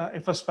customer,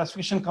 if a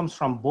specification comes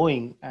from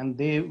Boeing and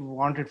they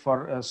want it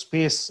for a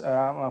space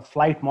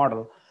flight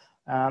model,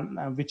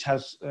 which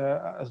has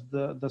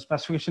the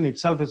specification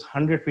itself is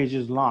 100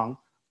 pages long,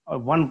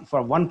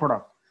 for one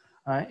product.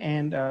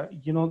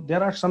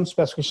 There are some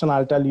specification,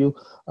 I'll tell you,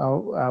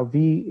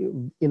 we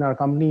in our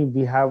company,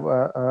 we have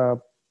a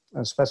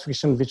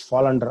specification which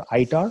fall under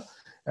ITAR.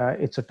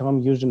 It's a term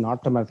used in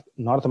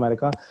North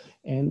America.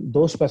 And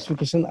those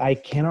specifications, I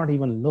cannot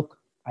even look.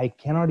 I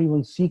cannot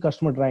even see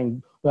customer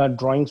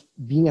drawings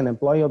being an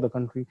employee of the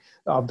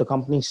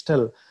company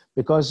still,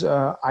 because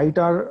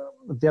ITAR,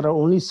 there are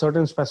only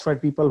certain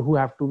specified people who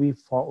have to be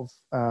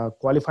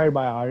qualified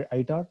by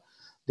ITAR.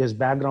 There's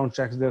background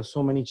checks. There's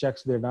so many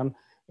checks they're done.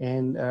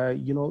 And,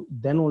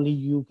 then only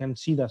you can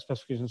see the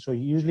specification. So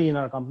usually in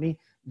our company,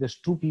 there's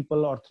 2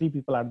 people or 3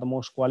 people at the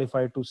most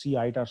qualified to see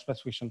ITAR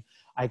specification.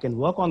 I can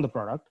work on the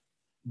product,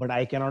 but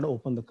I cannot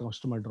open the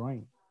customer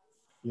drawing,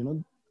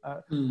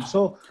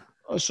 So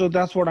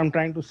that's what I'm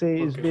trying to say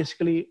is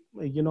basically,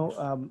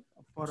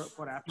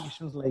 for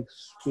applications like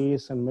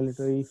space and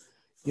military,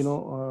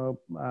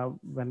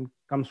 when it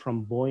comes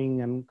from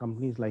Boeing and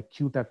companies like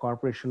QTech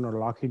Corporation or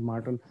Lockheed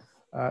Martin,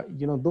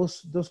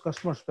 those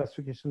customer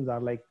specifications are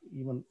like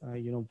even,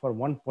 for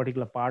one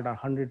particular part are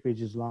 100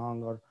 pages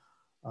long or,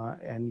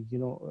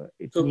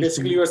 so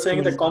basically you are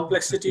saying the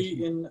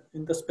complexity in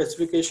the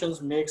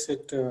specifications makes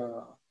it,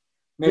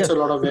 makes a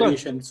lot of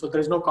variation. So there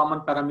is no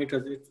common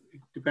parameters. It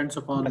depends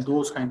upon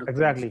those kind of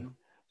exactly things.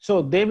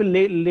 So they will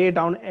lay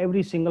down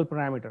every single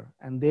parameter,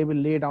 and they will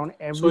lay down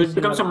every. So it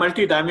becomes a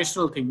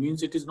multi-dimensional thing.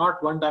 Means it is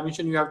not one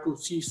dimension. You have to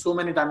see so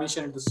many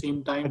dimensions at the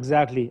same time.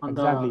 Exactly.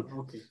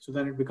 Okay. So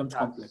then it becomes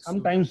complex.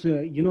 Sometimes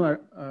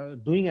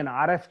doing an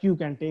RFQ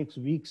can take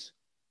weeks.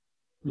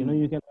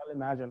 You can well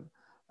imagine,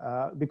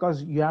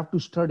 because you have to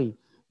study.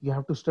 You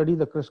have to study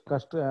the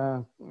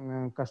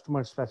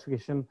customer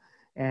specification,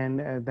 and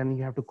then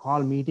you have to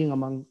call meeting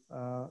among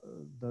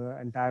the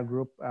entire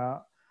group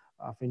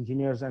of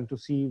engineers, and to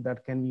see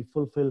that can we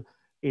fulfill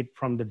it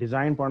from the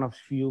design point of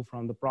view,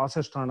 from the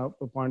process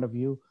point of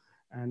view,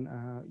 and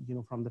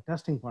from the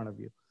testing point of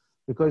view,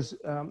 because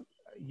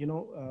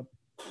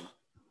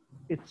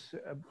it's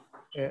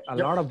a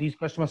lot of these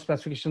customer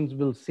specifications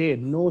will say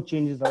no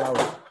changes allowed.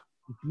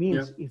 It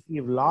means if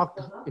we've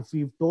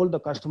told the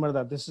customer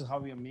that this is how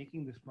we are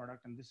making this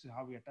product and this is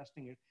how we are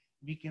testing it,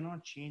 we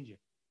cannot change it.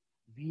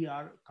 We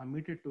are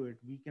committed to it.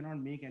 We cannot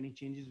make any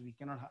changes. We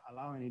cannot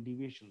allow any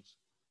deviations.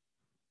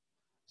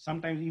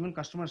 Sometimes even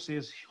customer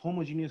says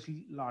homogeneous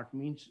lot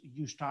means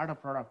you start a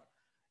product,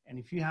 and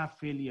if you have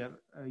failure,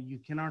 you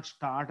cannot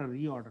start a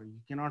reorder. You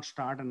cannot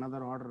start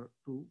another order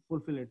to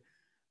fulfill it.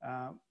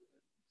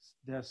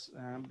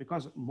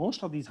 Because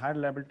most of these high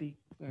reliability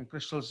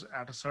crystals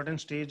at a certain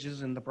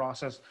stages in the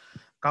process,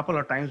 couple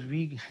of times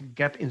we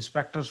get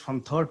inspectors from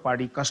third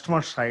party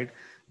customer side.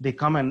 They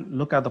come and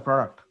look at the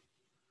product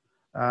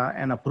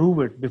and approve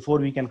it before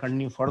we can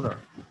continue further.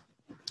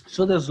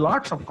 So there's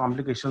lots of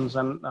complications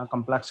and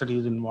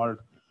complexities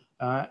involved,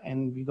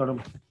 and we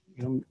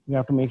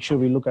have to make sure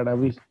we look at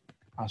every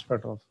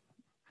aspect of.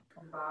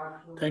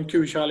 Thank you,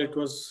 Vishal. It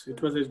was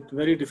a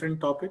very different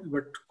topic,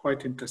 but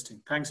quite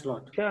interesting. Thanks a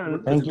lot. Sure.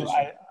 Thank you.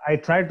 I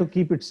tried to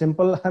keep it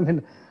simple. I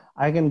mean,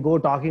 I can go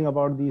talking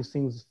about these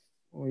things,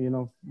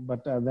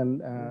 but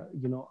then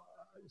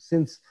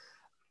since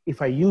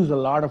if I use a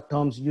lot of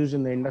terms used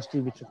in the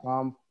industry, which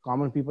are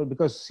common people,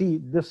 because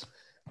see,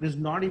 there's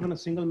not even a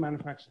single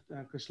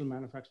crystal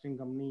manufacturing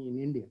company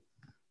in India,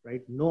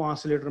 right? No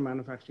oscillator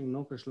manufacturing,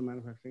 no crystal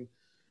manufacturing.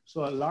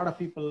 So a lot of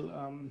people,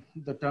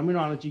 the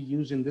terminology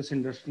used in this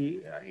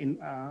industry,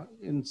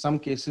 in some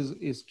cases,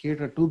 is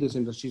catered to this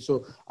industry.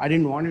 So I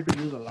didn't want to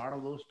use a lot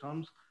of those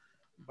terms,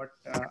 but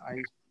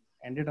I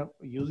ended up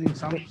using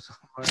some.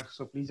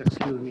 So please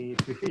excuse me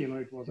if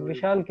it was.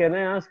 Vishal, can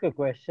I ask a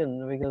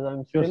question, because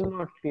I'm still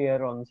not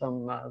clear on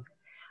some.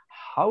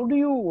 How do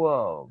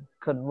you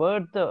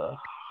convert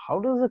how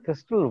does the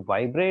crystal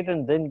vibrate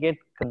and then get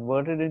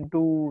converted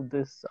into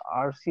this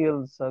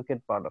RCL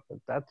circuit part of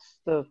it? That's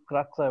the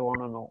crux I want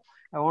to know.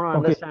 I want to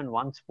understand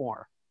once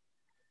more.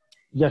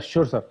 Yes,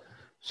 sure, sir.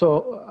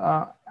 So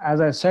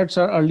as I said,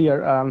 sir,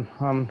 earlier,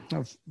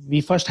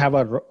 we first have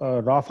a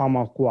raw form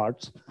of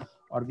quartz.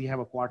 or we have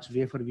a quartz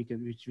wafer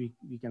which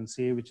we can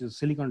say, which is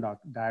silicon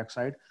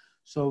dioxide.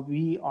 So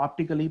we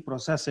optically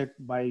process it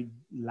by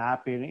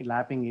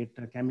lapping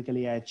it,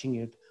 chemically etching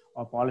it,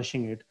 or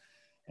polishing it.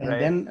 And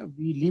then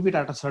we leave it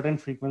at a certain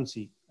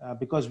frequency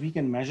because we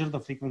can measure the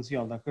frequency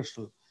of the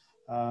crystal.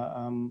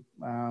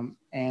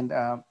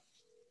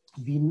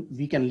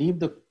 We can leave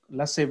the,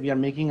 let's say we are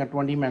making a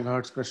 20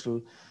 megahertz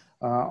crystal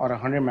or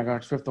 100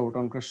 megahertz fifth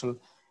photon crystal.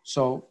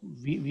 So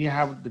we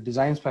have the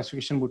design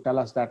specification would tell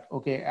us that,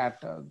 okay, at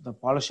the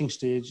polishing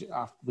stage,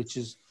 which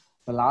is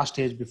the last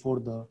stage before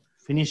the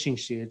finishing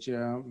stage,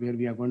 where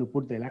we are going to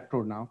put the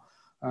electrode now,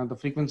 the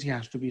frequency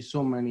has to be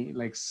so many,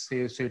 like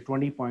say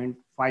 20.5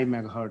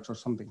 megahertz or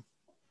something,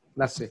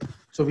 let's say.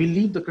 So we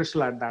leave the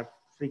crystal at that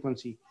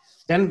frequency.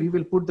 Then we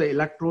will put the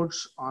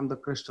electrodes on the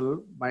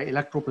crystal by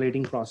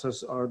electroplating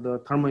process or the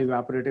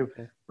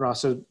thermoevaporative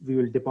process. We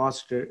will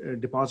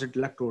deposit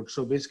electrodes.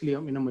 So basically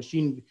in a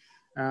machine,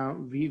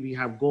 we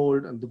have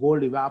gold, and the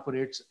gold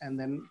evaporates, and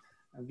then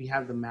we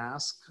have the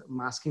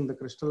masking the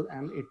crystal,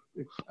 and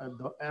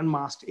the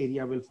unmasked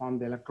area will form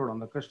the electrode on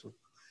the crystal.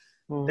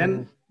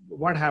 Then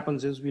what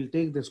happens is we'll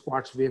take this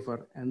quartz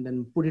wafer and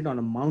then put it on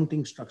a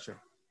mounting structure.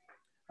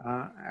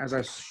 As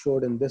I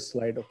showed in this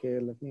slide. Okay,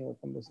 let me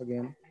open this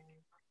again.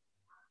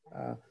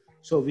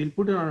 So we'll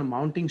put it on a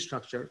mounting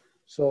structure.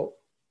 So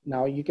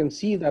now you can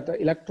see that the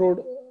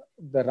electrode,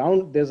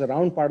 there's a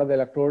round part of the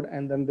electrode,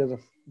 and then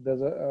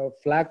there's a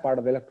flat part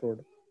of the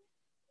electrode.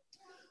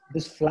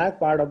 This flat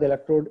part of the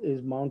electrode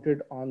is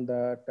mounted on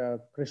the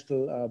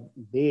crystal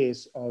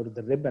base or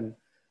the ribbon,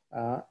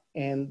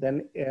 and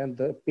then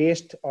the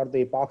paste or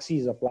the epoxy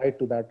is applied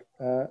to that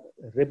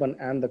ribbon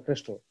and the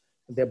crystal.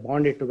 They're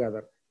bonded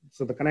together,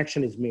 so the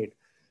connection is made.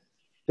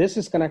 This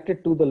is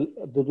connected to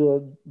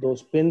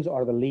those pins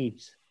or the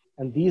leads,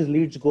 and these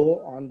leads go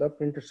on the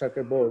printed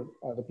circuit board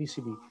or the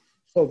PCB.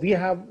 So we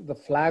have the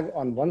flag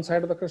on one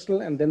side of the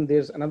crystal, and then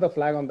there's another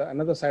flag on the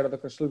another side of the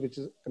crystal, which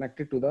is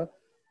connected to the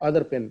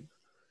other pin.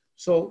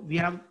 So we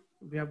have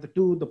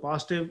the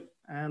positive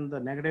and the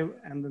negative,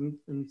 and then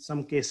in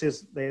some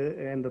cases,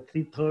 in the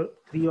three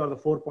or the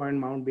 4-point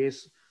mount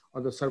base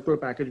or the circular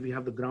package, we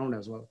have the ground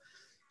as well.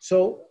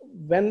 So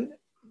when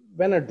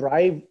a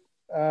drive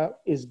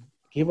is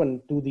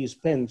given to these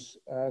pins,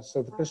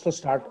 so the crystals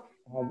start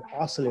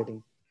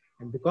oscillating,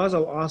 and because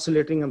of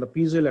oscillating and the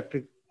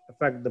piezoelectric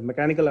effect, the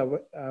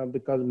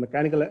because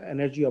mechanical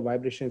energy of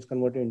vibration is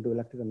converted into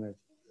electrical energy.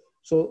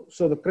 So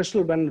the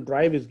crystal, when the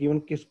drive is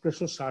given,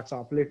 crystal starts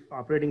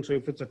operating. So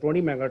if it's a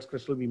 20 megahertz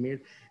crystal we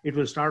made, it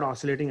will start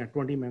oscillating at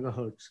 20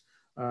 megahertz.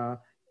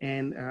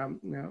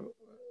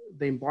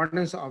 The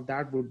importance of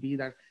that would be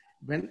that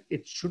when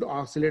it should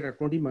oscillate at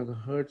 20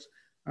 megahertz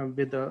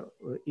with the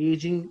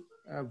aging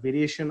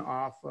variation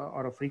of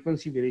or a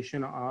frequency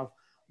variation of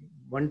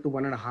 1 to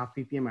 1.5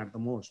 ppm at the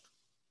most.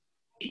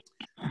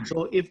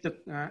 So if the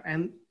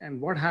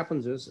and what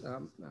happens is,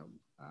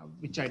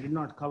 which I did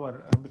not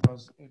cover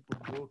because it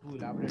would go too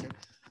elaborative.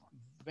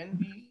 When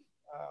we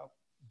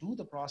do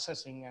the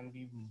processing and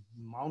we've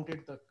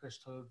mounted the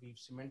crystal, we've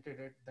cemented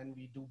it, then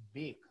we do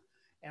bake.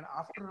 And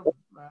after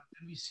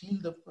we seal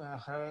the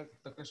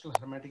crystal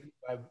hermetically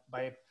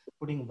by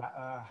putting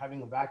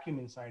having a vacuum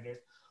inside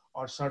it,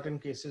 or certain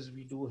cases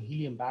we do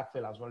helium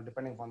backfill as well,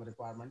 depending upon the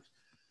requirements.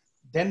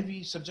 Then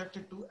we subject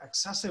it to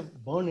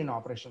excessive burn-in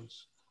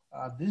operations.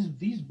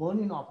 These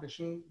burn-in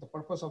operations, the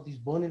purpose of these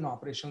burn-in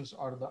operations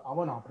or the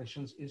oven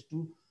operations is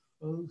to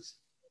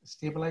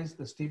stabilize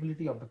the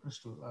stability of the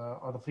crystal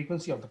or the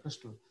frequency of the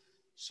crystal.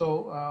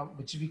 So,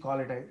 which we call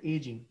it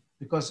aging,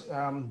 because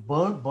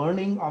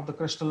burning of the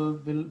crystal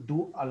will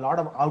do a lot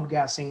of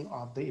outgassing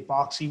of the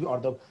epoxy or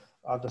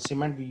the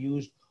cement we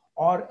used,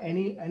 or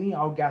any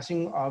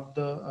outgassing of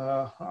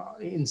the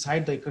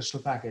inside the crystal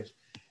package.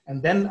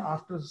 And then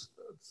after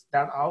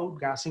that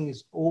outgassing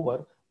is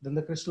over, then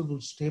the crystal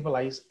will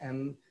stabilize,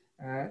 and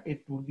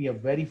it would be a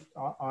very,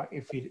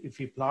 if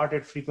we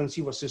plotted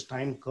frequency versus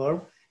time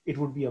curve, it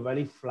would be a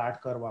very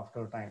flat curve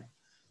after time.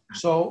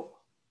 So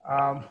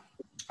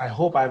I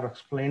hope I've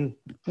explained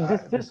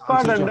this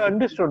part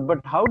understood,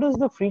 but how does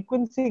the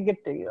frequency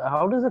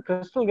how does the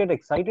crystal get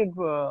excited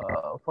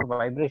for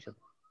vibration?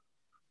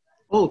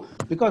 Oh,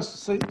 because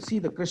so, see,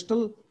 the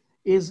crystal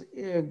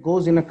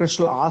goes in a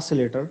crystal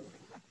oscillator.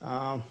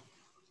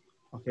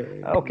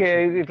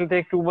 Okay, it will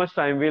take too much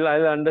time.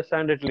 I'll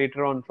understand it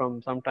later on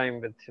from some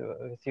time with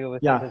you.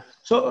 Yeah.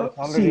 So it's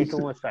already too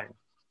much time.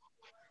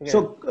 Yeah.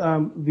 So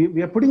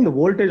we are putting the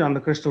voltage on the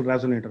crystal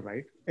resonator,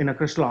 right, in a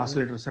crystal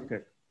oscillator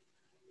circuit,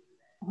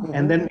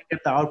 and then we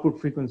get the output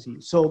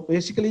frequency. So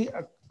basically,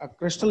 a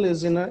crystal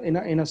is in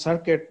a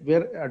circuit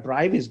where a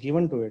drive is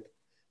given to it.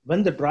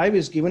 When the drive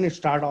is given, it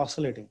starts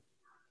oscillating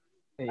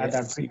at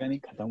that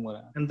frequency,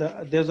 and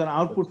there's an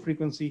output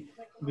frequency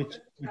which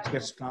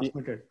gets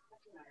transmitted.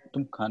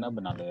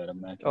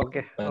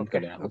 Okay.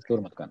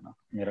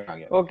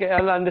 Okay,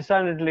 I'll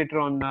understand it later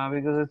on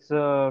because it's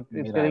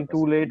getting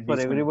too late for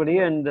everybody,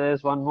 and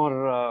there's one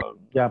more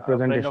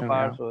presentation friend of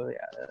ours, so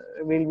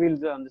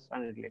we'll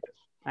understand it later.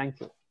 Thank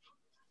you.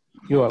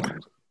 You're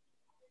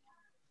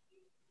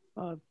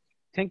welcome.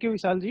 Thank you,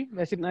 Vishalji.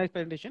 That's a nice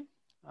presentation.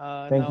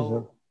 Thank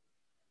you,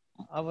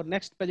 sir. Our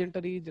next presenter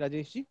is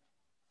Rajeshji.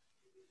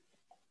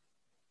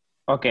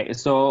 Okay,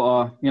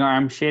 so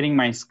I'm sharing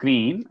my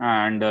screen,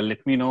 and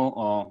let me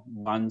know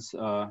once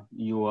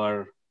you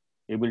are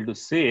able to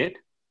see it,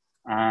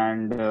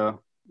 and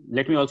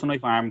let me also know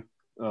if I am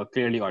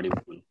clearly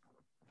audible.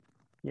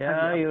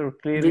 Yeah, you're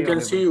clearly We can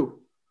audible. see you.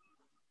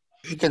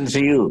 We can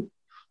see you.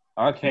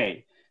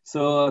 Okay,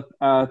 so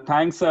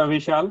thanks,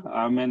 Vishal.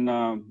 I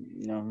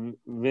mean,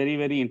 very,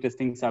 very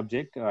interesting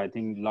subject. I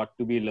think a lot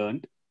to be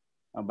learned,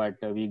 but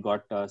we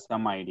got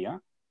some idea.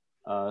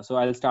 So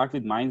I'll start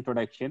with my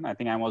introduction. I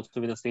think I'm also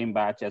with the same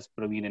batch as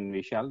Praveen and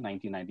Vishal,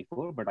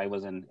 1994, but I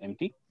was in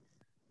MT.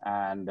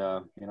 And,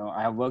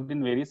 I have worked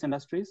in various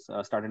industries,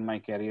 started my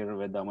career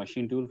with a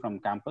machine tool from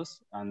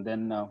campus. And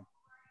then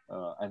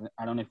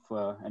I don't know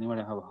if anyone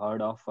have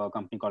heard of a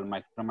company called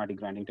Micromatic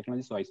Grinding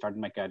Technology. So I started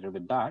my career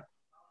with that.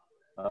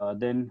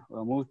 Then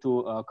moved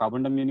to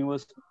Carbondum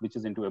Universe, which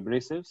is into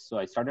abrasives. So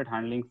I started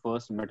handling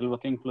first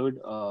metalworking fluid,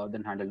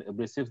 then handled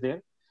abrasives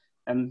there.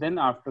 And then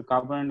after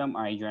Carbondum,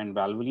 I joined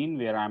Valvoline,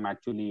 where I'm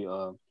actually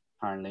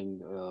handling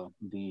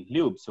the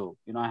lube. So,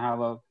 I have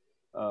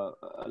a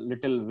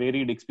little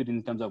varied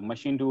experience in terms of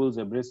machine tools,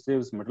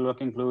 abrasives,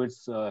 metalworking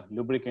fluids,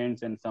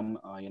 lubricants, and some,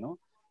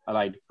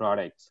 allied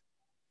products.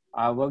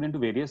 I worked into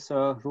various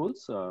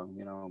roles,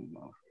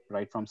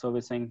 right from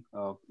servicing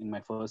in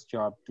my first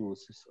job to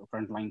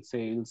frontline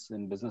sales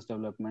and business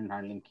development,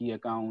 handling key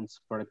accounts,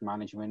 product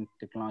management,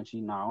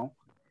 technology now.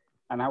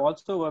 And I've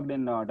also worked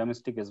in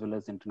domestic as well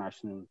as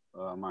international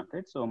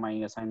markets. So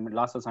my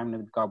last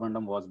assignment with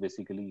Carbondum was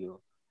basically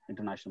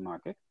international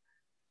market.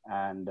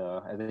 And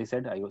as I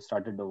said, I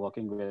started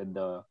working with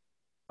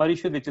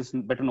Parishud, which is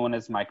better known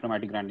as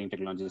Micromatic Grinding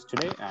Technologies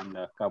today, and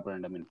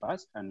Carbondum in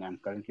past. And I'm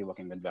currently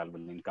working with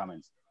Valvoline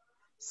Cummins.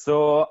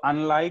 So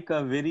unlike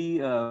a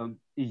very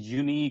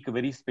unique,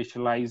 very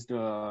specialized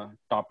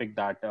topic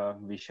that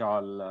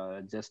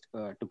Vishal just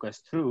took us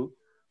through,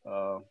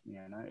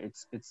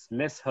 it's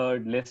less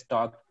heard, less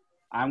talked.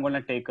 I'm going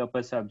to take up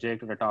a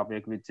subject or a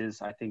topic which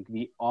is, I think,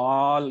 we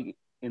all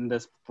in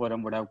this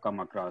forum would have come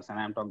across, and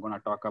I'm going to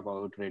talk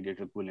about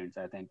radiator coolants.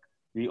 I think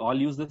we all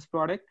use this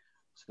product.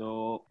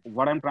 So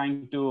what I'm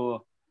trying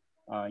to,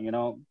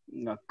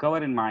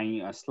 cover in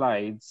my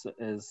slides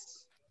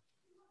is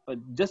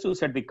just to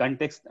set the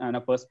context and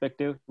a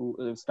perspective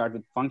to start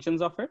with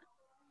functions of it.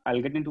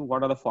 I'll get into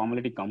what are the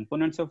formality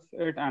components of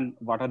it and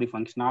what are the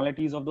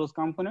functionalities of those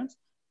components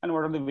and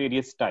what are the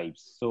various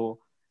types. So,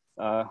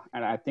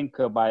 and I think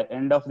by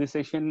end of this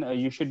session,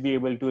 you should be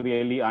able to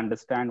really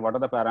understand what are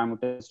the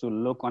parameters to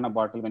look on a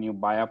bottle when you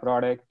buy a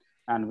product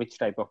and which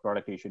type of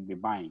product you should be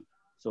buying.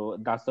 So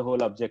that's the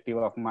whole objective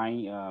of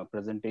my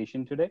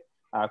presentation today.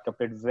 I've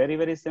kept it very,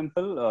 very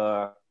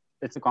simple.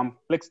 It's a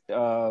complex,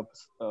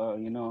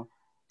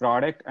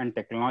 product and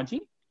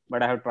technology,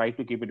 but I have tried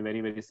to keep it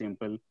very, very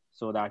simple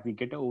so that we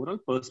get an overall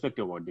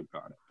perspective about the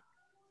product.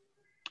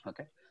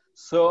 Okay,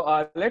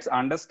 so let's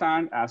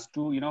understand as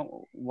to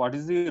what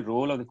is the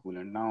role of the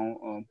coolant.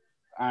 Now,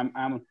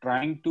 I'm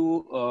trying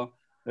to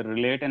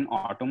relate an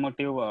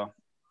automotive,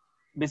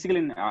 basically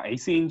an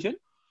IC engine.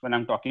 When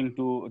I'm talking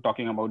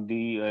about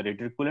the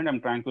radiator coolant, I'm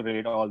trying to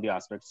relate all the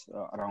aspects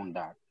around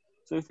that.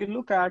 So if you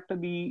look at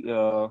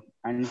the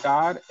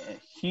entire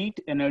heat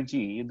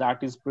energy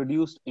that is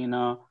produced in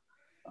a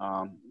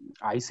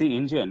IC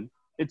engine,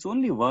 it's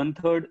only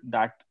 1/3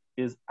 that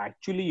is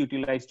actually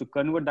utilized to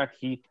convert that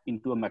heat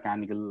into a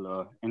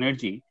mechanical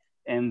energy,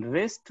 and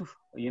rest,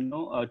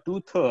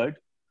 2/3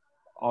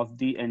 of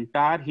the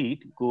entire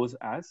heat goes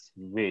as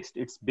waste.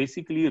 It's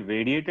basically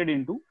radiated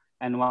into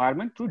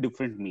environment through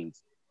different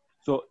means.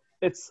 So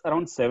it's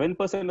around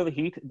 7% of the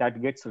heat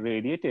that gets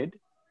radiated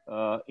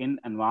in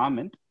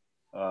environment,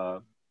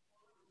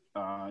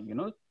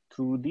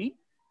 through the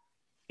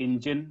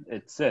engine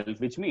itself,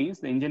 which means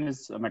the engine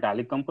is a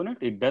metallic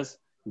component. It does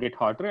get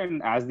hotter,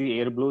 and as the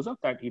air blows up,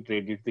 that it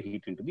radiates the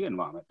heat into the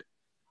environment.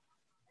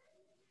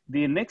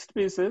 The next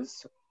piece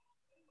is,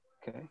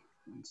 okay,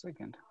 1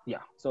 second.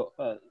 Yeah, so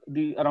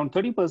the around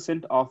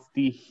 30% of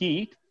the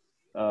heat,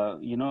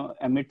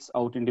 emits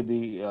out into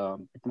the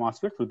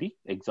atmosphere through the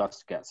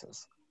exhaust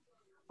gases.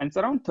 And it's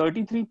around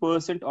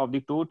 33% of the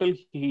total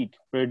heat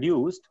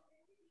produced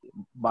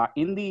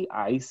in the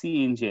IC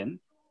engine,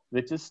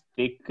 which is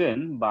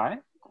taken by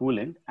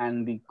coolant,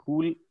 and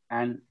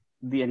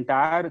the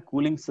entire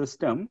cooling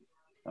system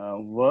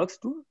works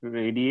to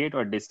radiate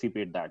or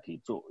dissipate that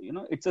heat. So,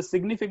 it's a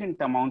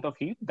significant amount of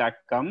heat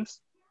that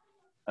comes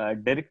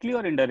directly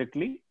or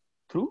indirectly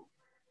through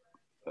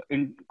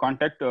in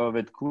contact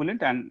with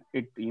coolant, and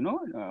it,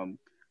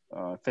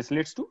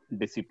 facilitates to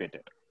dissipate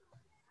it.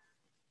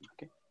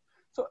 Okay.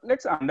 So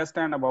let's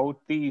understand about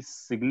the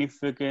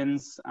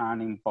significance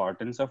and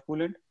importance of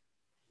coolant.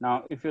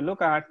 Now, if you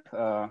look at,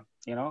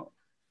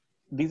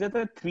 these are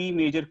the three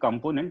major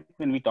components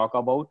when we talk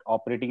about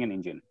operating an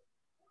engine: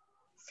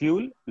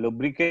 fuel,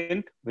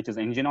 lubricant, which is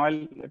engine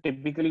oil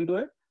typically into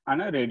it,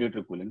 and a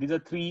radiator coolant. These are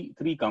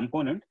three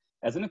components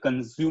as in a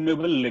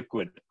consumable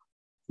liquid.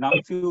 Now,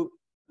 if you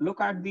look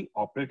at the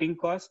operating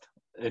cost,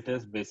 it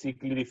is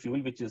basically the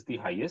fuel which is the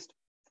highest,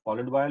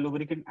 followed by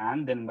lubricant,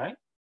 and then by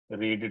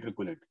radiator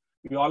coolant.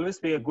 We always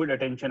pay a good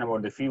attention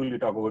about the fuel. We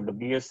talk about the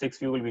BS6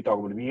 fuel, we talk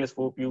about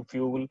BS4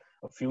 fuel,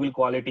 fuel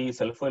quality,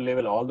 sulfur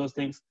level, all those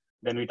things.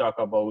 Then we talk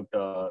about,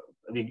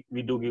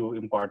 we do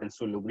give importance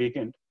to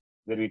lubricant,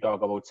 where we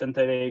talk about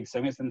synthetics,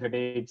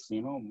 semi-synthetics,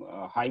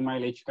 high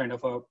mileage kind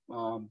of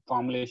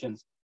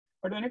formulations.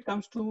 But when it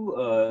comes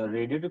to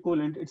radiator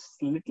coolant, it's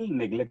a little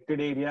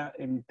neglected area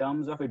in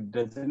terms of it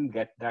doesn't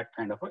get that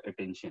kind of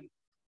attention.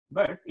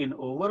 But in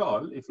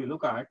overall, if you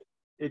look at,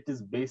 it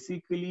is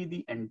basically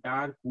the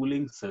entire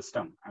cooling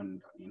system,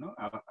 and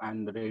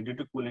and the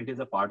radiator coolant is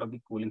a part of the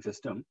cooling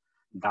system.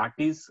 That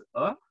is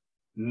a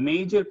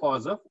major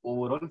cause of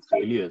overall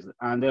failures,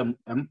 and there are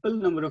ample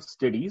number of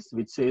studies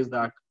which says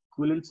that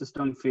coolant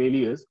system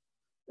failures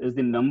is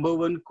the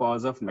 #1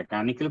 cause of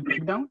mechanical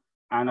breakdown,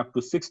 and up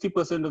to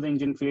 60% of the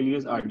engine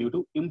failures are due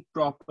to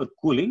improper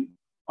cooling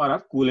or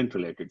are coolant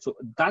related. So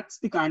that's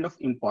the kind of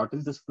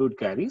importance this fluid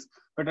carries,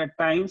 but at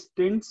times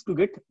tends to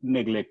get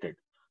neglected.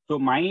 So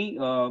my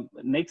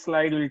next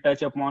slide will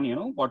touch upon,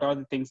 what are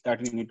the things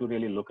that we need to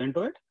really look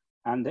into it,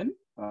 and then,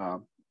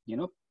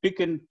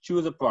 pick and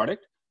choose a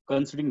product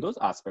considering those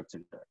aspects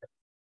into it.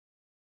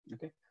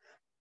 Okay.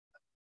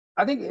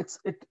 I think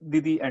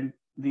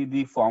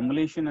the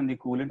formulation and the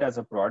coolant as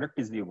a product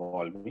is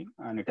evolving,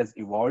 and it has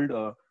evolved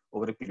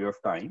over a period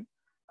of time.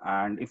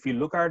 And if you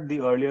look at the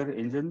earlier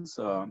engines,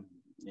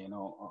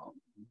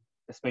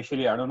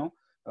 especially, I don't know,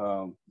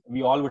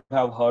 we all would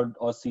have heard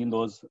or seen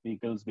those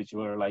vehicles which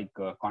were like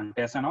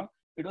contests and all.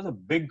 It was a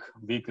big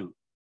vehicle,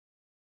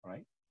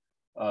 right?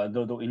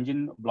 The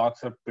engine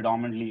blocks are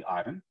predominantly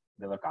iron.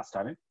 They were cast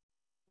iron.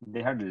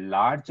 They had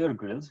larger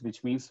grills,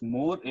 which means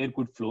more air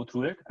could flow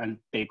through it and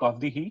take off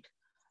the heat.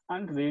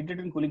 And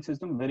radiator and cooling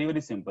system, very,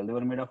 very simple. They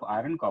were made of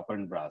iron, copper,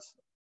 and brass.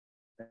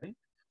 Right?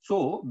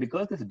 So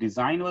because this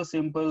design was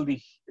simple, the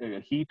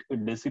heat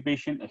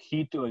dissipation,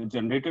 heat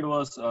generated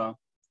was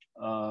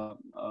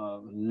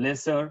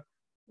lesser.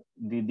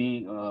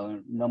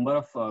 The number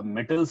of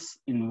metals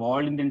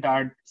involved in the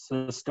entire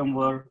system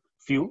were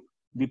few.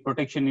 The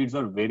protection needs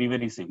are very,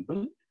 very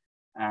simple.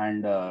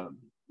 And,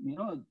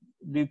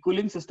 the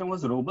cooling system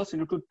was robust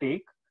enough to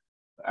take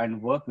and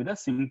work with a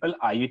simple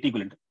IIT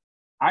coolant.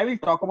 I will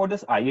talk about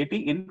this IIT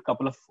in a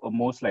couple of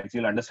more slides.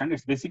 You'll understand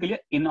it's basically an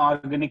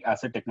inorganic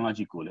acid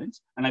technology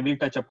coolants, and I will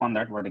touch upon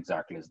that. What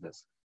exactly is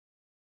this?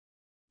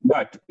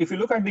 But if you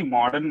look at the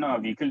modern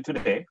vehicle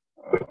today,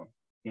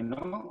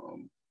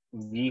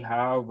 we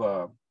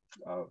have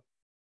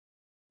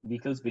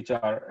vehicles which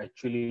are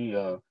actually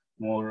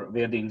more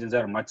where the engines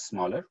are much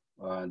smaller.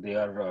 They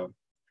are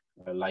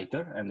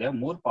lighter and they are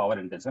more power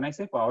intense. When I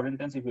say power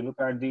intense, if you look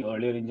at the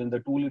earlier engine, the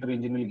 2-liter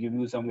engine will give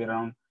you somewhere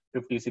around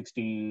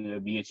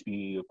 50-60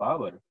 bhp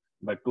power.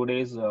 But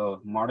today's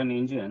modern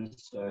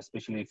engines,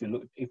 especially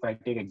if I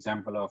take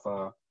example of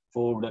a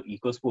Ford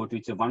EcoSport,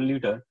 which is 1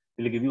 liter,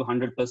 will give you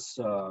 100 plus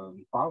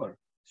power.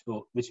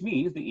 So which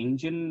means the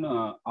engine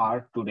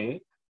are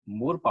today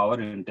more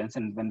power intense,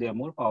 and when they are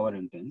more power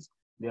intense,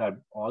 they are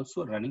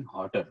also running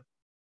hotter.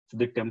 So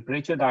the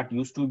temperature that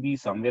used to be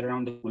somewhere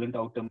around the coolant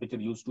out temperature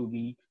used to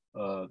be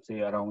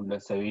say around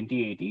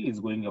 70-80 is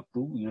going up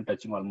to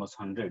touching almost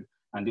 100,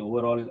 and the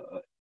overall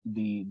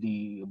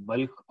the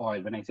bulk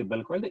oil, when I say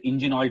bulk oil, the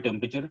engine oil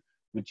temperature,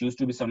 which used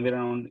to be somewhere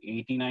around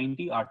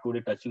 80-90, are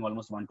today touching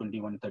almost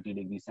 120-130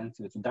 degrees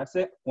Celsius. So that's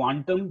a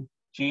quantum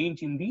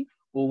change in the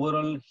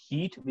overall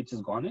heat which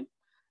has gone in,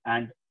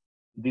 and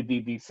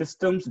the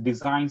systems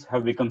designs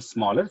have become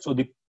smaller. So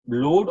the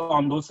load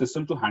on those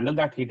systems to handle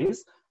that heat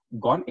is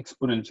gone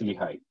exponentially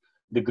high.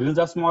 The grills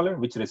are smaller,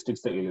 which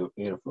restricts the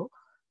airflow,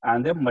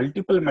 and there are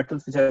multiple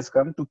metals which has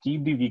come to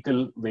keep the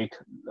vehicle weight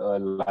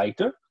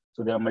lighter.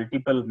 So there are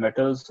multiple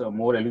metals,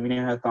 more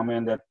aluminum has come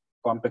in, there are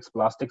complex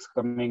plastics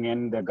coming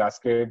in, there are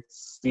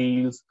gaskets,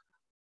 seals.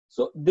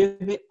 So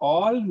they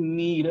all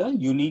need a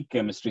unique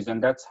chemistries,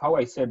 and that's how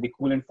I said the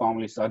coolant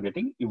formulas are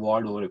getting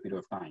evolved over a period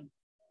of time.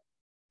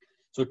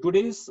 So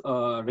today's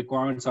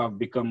requirements have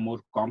become more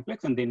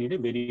complex, and they need a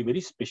very,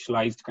 very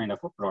specialized kind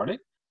of a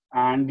product.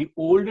 And the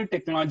older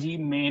technology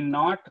may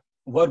not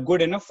work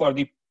good enough for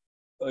the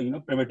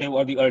primitive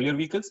or the earlier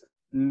vehicles,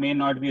 may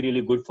not be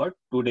really good for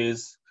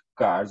today's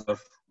cars or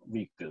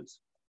vehicles.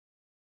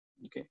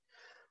 Okay.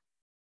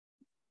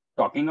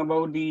 Talking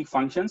about the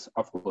functions,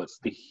 of course,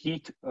 the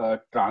heat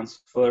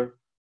transfer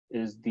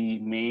is the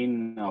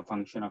main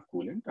function of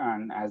coolant.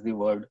 And as the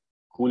word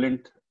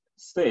coolant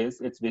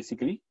says, it's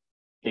basically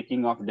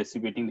taking off,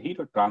 dissipating the heat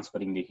or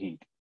transferring the heat.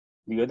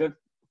 The other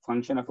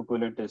function of a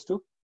coolant is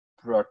to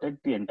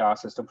protect the entire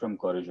system from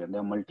corrosion.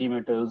 There are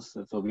multi-metals,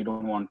 so we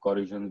don't want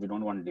corrosion, we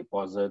don't want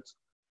deposits.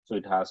 So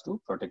it has to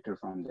protect it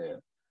from there.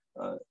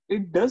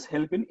 It does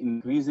help in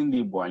increasing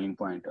the boiling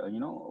point.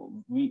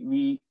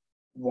 We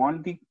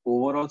want the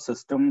overall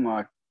system,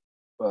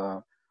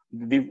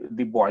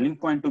 the boiling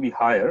point to be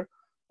higher,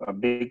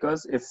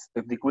 because if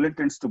the coolant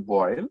tends to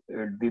boil,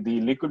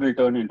 the liquid will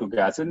turn into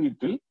gas and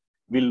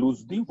will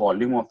lose the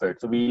volume of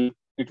it. So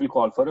it it will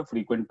call for a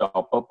frequent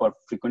top-up or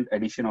frequent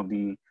addition of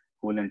the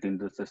coolant in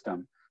the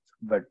system.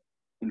 But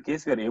in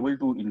case we are able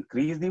to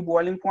increase the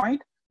boiling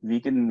point, we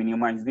can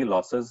minimize the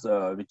losses,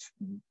 which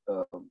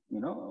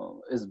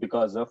is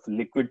because of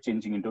liquid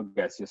changing into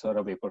gaseous or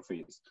a vapor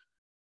phase.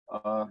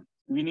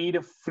 We need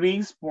a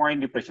freeze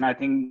point depression. I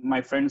think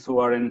my friends who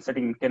are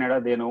sitting in Canada,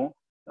 they know.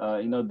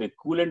 The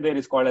coolant there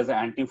is called as an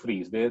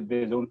antifreeze.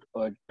 They don't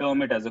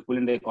term it as a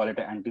coolant; they call it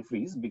an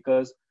antifreeze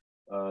because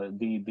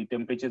the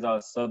temperatures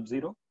are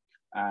sub-zero,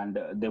 and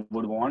they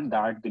would want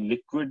that the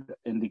liquid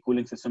in the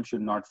cooling system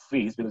should not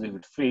freeze, because if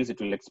it freezes,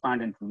 it will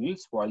expand and it will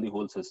spoil the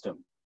whole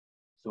system.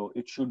 So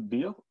it should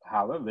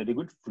have a very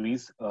good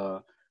freeze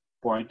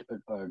point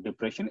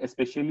depression,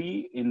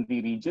 especially in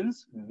the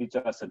regions which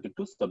are subject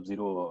to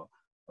sub-zero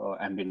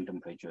ambient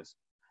temperatures.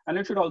 And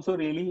it should also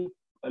really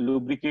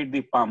lubricate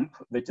the pump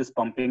which is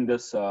pumping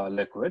this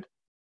liquid,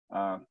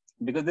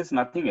 because there's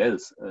nothing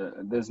else.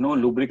 There's no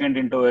lubricant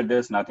into it.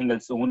 There's nothing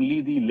else.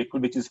 Only the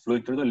liquid which is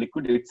flowing through the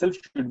liquid itself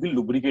should be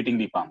lubricating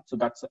the pump. So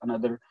that's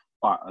another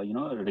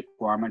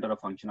requirement or a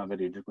function of the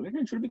radiator coolant.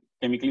 It should be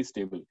chemically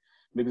stable,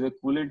 because the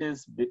coolant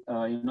is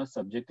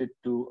subjected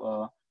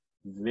to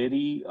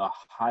very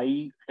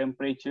high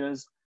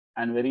temperatures,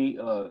 and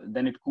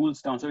then it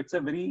cools down. So it's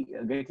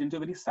gets into a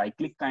very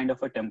cyclic kind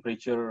of a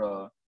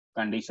temperature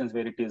conditions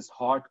where it is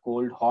hot,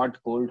 cold,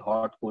 hot, cold,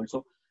 hot, cold.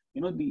 So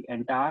the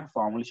entire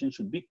formulation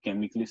should be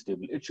chemically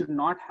stable. It should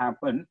not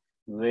happen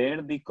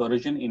where the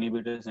corrosion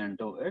inhibitors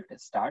into it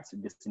starts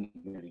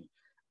disintegrating.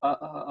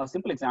 A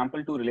simple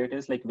example to relate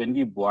is like when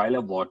we boil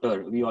a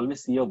water, we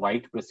always see a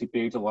white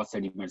precipitates or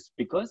sediments,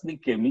 because the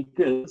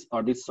chemicals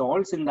or the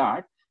salts in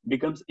that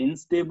becomes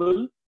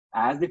unstable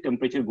as the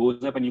temperature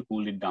goes up and you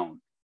cool it down.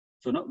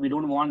 So no, we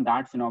don't want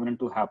that phenomenon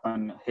to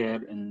happen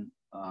here in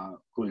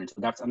coolant. So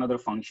that's another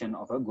function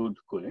of a good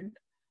coolant.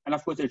 And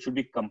of course, it should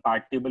be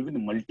compatible with the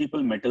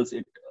multiple metals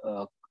it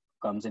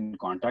comes in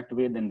contact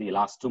with, and the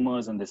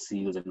elastomers and the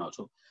seals and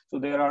also. So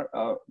there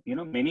are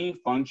many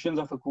functions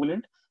of a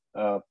coolant.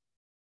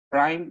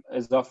 Prime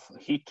is of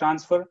heat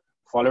transfer,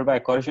 followed by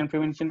corrosion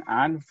prevention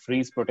and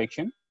freeze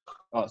protection.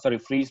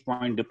 Freeze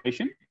point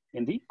depression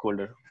in the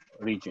colder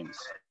regions.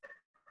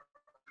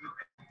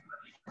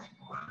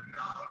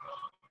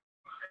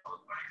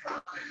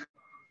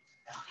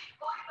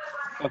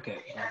 Okay.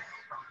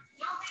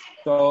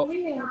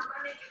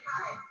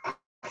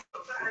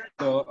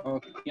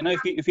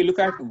 If you look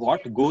at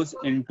what goes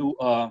into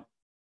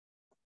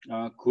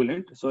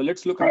coolant, so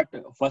let's look at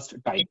first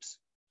types.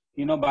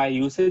 By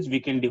usage, we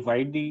can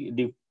define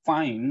the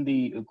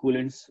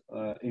coolants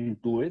in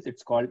two ways.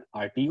 It's called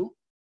RTU,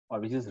 or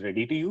which is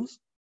ready to use,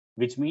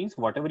 which means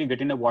whatever you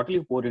get in a bottle,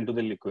 you pour into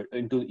the liquid,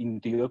 into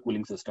your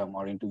cooling system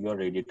or into your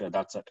radiator.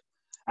 That's it.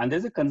 And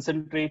there's a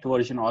concentrate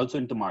version also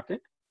into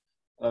market,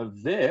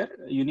 where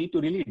you need to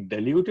really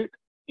dilute it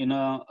in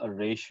a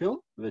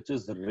ratio which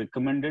is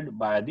recommended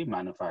by the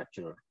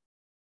manufacturer.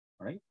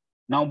 Right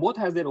now, both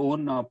has their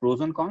own pros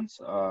and cons.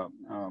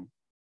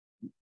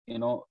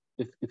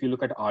 If you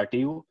look at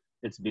RTU,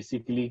 it's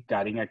basically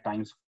carrying at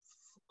times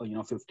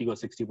 50 or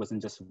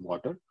 60% just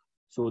water.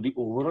 So the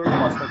overall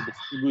cost of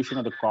distribution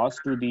of the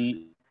cost to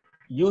the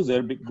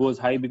user goes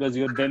high, because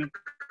you're then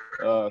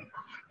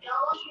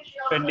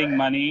spending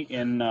money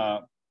in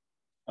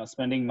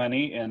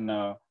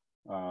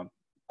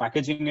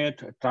packaging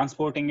it,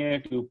 transporting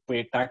it. You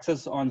pay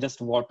taxes on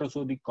just water,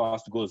 so the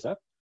cost goes up.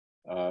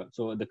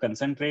 So the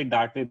concentrate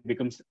that way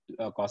becomes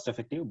cost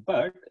effective,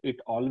 but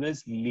it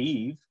always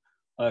leaves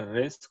a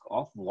risk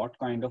of what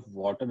kind of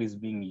water is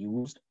being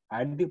used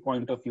at the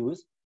point of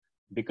use,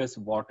 because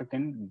water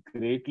can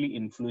greatly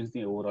influence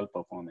the overall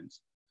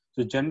performance.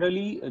 So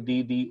generally,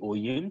 the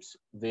OEMs,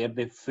 where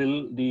they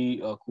fill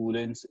the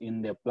coolants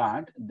in their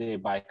plant, they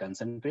buy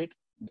concentrate,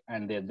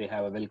 and they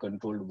have a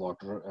well-controlled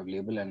water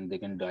available, and they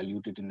can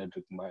dilute it in the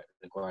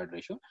required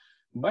ratio.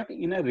 But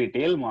in a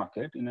retail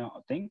market,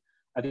 I think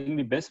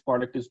the best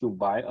product is to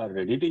buy a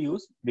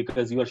ready-to-use,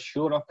 because you are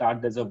sure of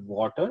that there's a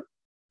water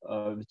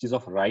which is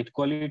of right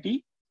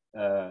quality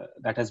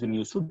that has been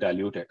used to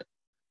dilute it.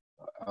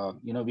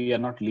 We are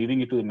not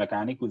leaving it to the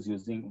mechanic who's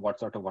using what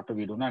sort of water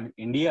we do. And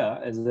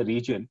India as a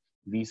region,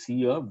 we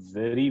see a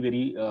very,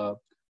 very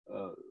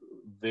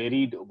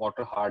varied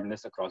water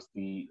hardness across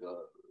the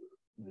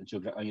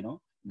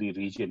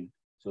region.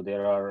 So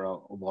there are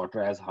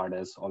water as hard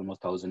as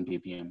almost 1000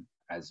 ppm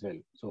as well.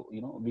 So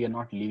we are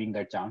not leaving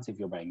that chance if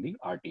you're buying the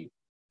RT.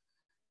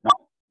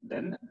 Now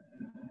then,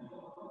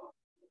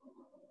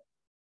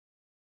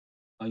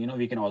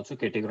 we can also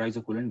categorize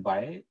a coolant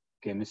by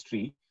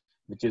chemistry,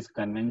 which is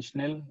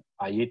conventional,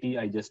 IAT,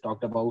 I just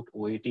talked about,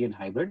 OAT and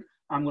hybrid.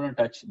 I'm going to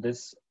touch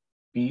this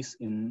piece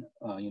in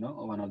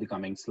one of the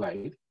coming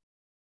slide.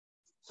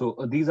 So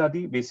these are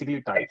the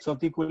basically types of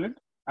the coolant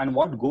and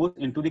what goes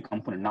into the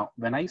component. Now,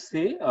 when I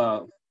say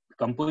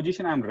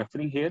composition, I'm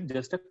referring here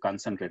just a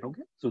concentrate.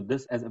 Okay, so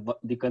this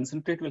the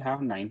concentrate will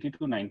have 90 to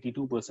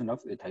 92%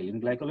 of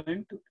ethylene glycol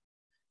into it,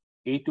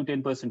 8 to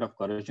 10% of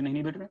corrosion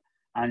inhibitor,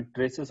 and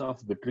traces of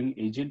bittering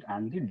agent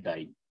and the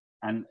dye.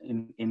 And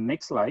in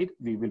next slide,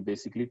 we will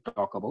basically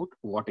talk about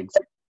what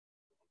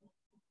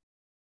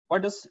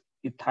does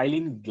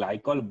ethylene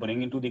glycol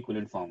bring into the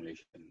coolant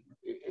formulation.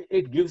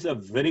 It gives a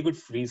very good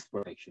freeze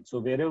protection. So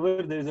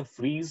wherever there is a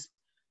freeze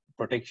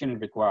protection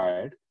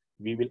required,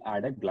 we will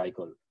add a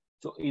glycol.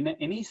 So in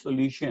any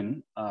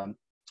solution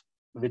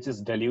which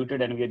is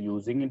diluted and we are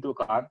using into a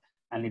car,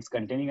 and it's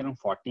containing around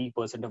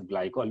 40% of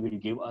glycol, will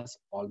give us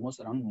almost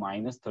around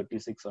minus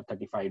 36 or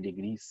 35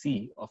 degrees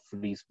C of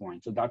freeze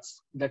point. So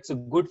that's a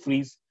good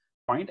freeze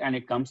point, and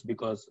it comes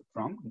because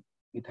from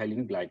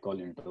ethylene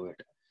glycol into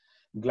it.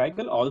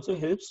 Glycol also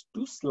helps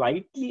to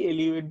slightly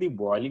elevate the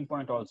boiling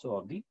point also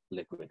of the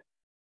liquid.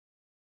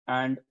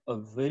 And a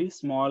very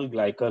small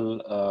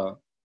glycol,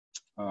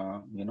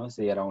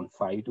 say around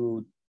 5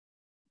 to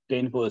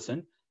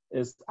 10%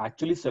 is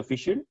actually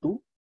sufficient to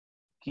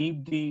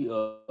keep the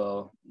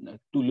to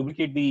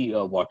lubricate the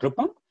water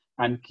pump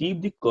and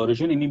keep the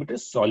corrosion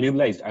inhibitors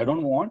solubilized. I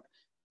don't want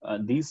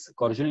these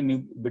corrosion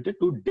inhibitors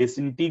to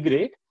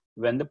disintegrate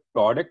when the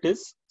product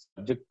is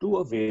subject to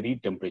a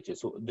varied temperature.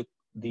 So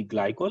the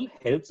glycol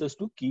helps us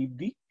to keep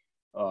the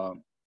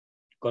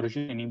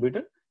corrosion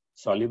inhibitor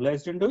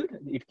solubilized into it.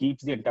 It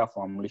keeps the entire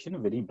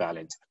formulation very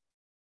balanced.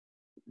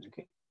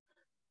 Okay.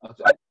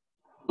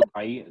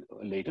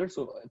 Later.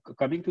 So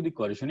coming to the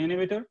corrosion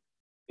inhibitor,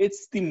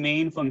 it's the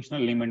main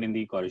functional element in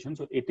the corrosion.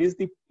 So it is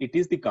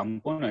the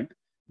component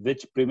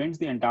which prevents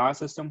the entire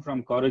system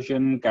from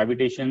corrosion,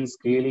 cavitation,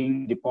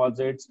 scaling,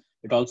 deposits.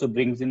 It also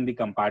brings in the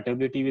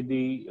compatibility with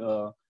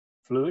the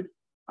fluid,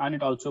 and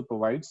it also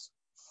provides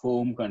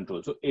foam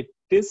control. So it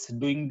is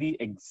doing the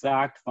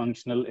exact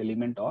functional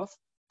element of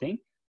thing.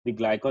 The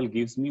glycol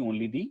gives me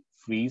only the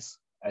freeze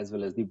as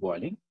well as the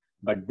boiling,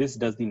 but this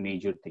does the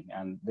major thing.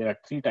 And there are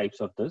 3 types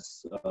of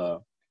this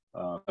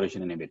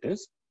corrosion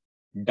inhibitors.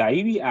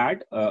 Dye we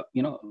add,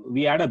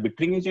 we add a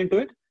bittering agent to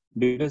it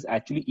because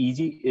actually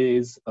EG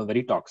is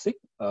very toxic.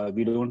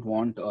 We don't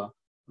want,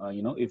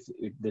 if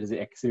there is an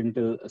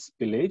accidental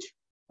spillage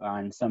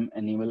and some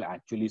animal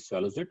actually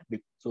swallows it.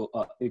 So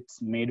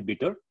it's made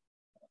bitter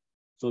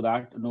so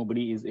that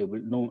nobody is able,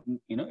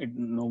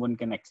 no one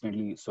can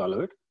accidentally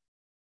swallow it.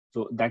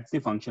 So that's the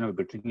function of a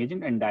bittering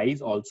agent. And dye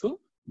is also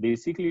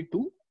basically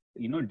to,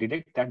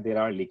 detect that there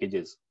are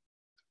leakages.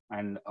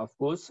 And of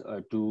course,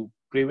 to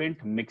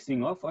prevent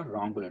mixing of a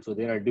wrong coolant. So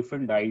there are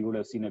different dye. You would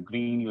have seen a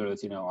green, you would have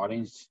seen an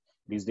orange.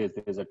 These days,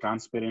 there's a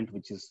transparent,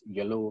 which is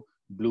yellow,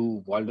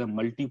 blue, all the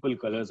multiple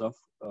colors of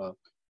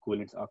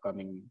coolants are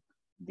coming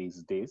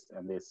these days,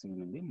 and they're seen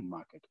in the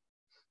market.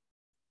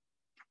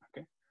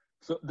 Okay.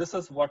 So this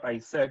is what I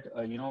said,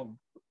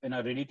 in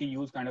a ready to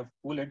use kind of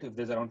coolant, if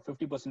there's around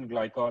 50%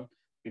 glycol,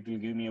 it will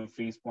give me a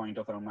freeze point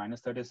of around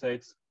minus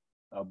 36.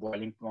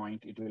 Boiling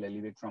point, it will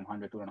elevate from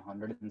 100 to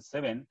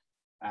 107.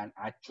 And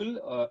actually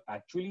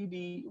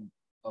the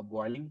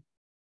boiling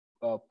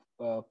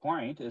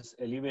point is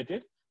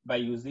elevated by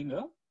using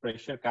a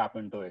pressure cap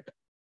into it.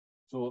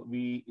 So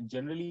we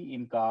generally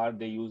in car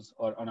they use,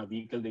 or on a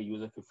vehicle they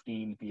use a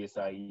 15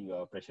 psi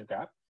pressure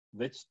cap,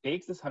 which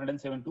takes this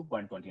 107 to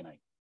 129.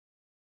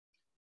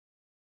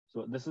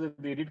 So this is a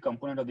varied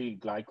component of the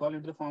glycol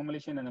into the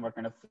formulation, and then what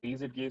kind of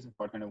freeze it gives,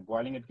 what kind of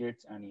boiling it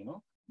gets, and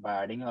by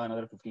adding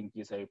another 15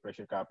 psi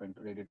pressure cap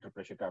into Radiator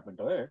pressure cap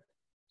into it,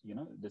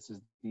 this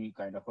is the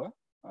kind of a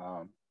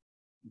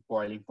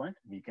boiling point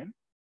we can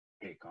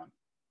take on.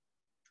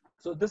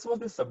 So this was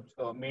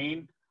the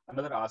main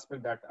another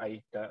aspect that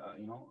I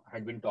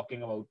had been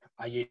talking about,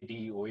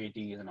 IAT,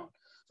 OAT, and all.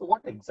 So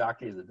what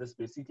exactly is it? This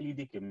basically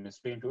the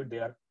chemistry into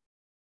it.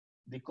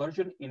 The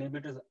corrosion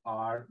inhibitors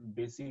are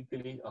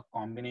basically a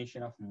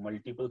combination of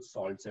multiple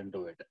salts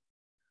into it.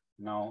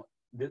 Now,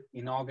 the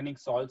inorganic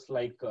salts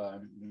like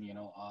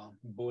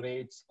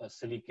borates,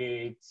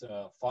 silicates,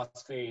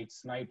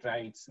 phosphates,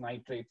 nitrites.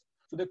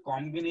 So the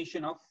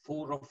combination of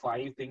 4 or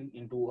 5 things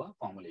into a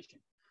formulation.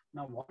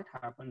 Now, what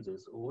happens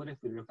is over a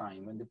period of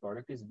time when the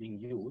product is being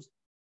used,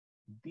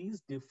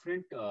 these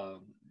different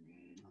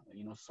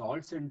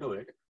salts into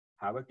it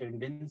have a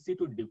tendency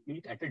to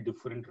deplete at a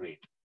different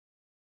rate,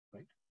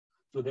 right?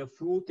 So there are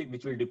few things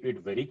which will deplete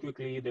very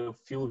quickly. There are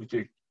few which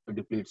will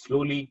deplete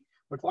slowly.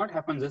 But what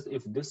happens is,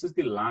 if this is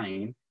the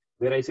line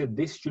where I say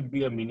this should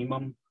be a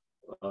minimum,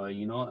 a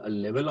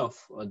level of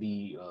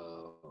the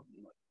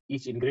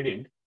each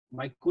ingredient,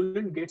 my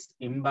coolant gets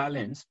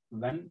imbalanced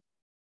when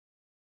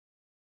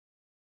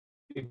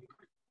it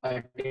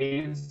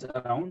attains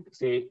around,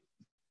 say,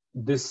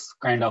 this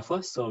kind of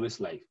a service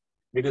life,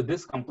 because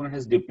this component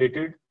has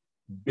depleted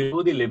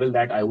below the level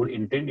that I would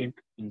intend it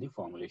in the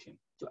formulation.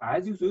 So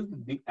as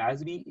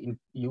we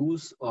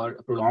use or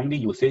prolong the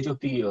usage of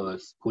the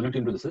coolant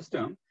into the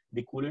system,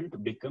 the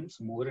coolant becomes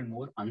more and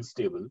more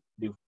unstable.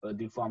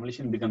 The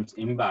formulation becomes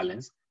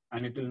imbalanced,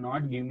 and it will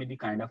not give me the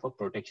kind of a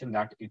protection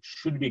that it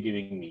should be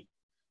giving me.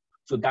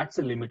 So that's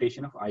a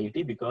limitation of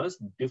IAT, because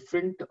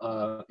different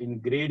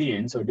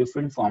ingredients or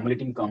different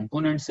formulating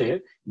components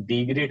here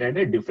degrade at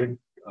a different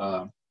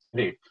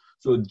rate.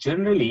 So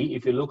generally,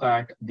 if you look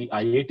at the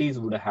IATs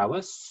would have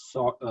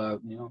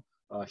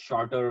a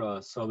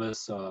shorter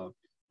service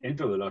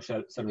interval or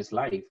service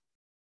life,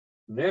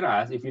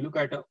 Whereas if you look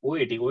at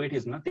OAT, OAT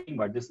is nothing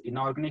but this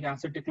inorganic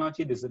acid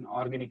technology. This is an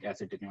organic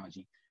acid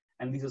technology.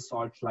 And these are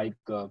salts like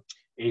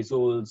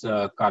azoles,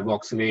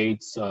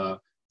 carboxylates,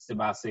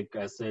 sebacic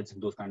acids,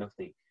 those kind of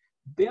things.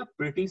 They are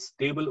pretty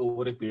stable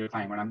over a period of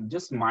time. And I'm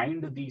just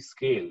mind the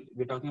scale.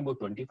 We're talking about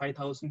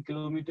 25,000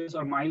 kilometers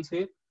or miles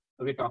here.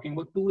 We're talking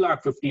about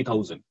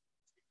 250,000.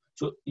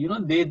 So, you know,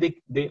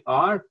 they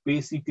are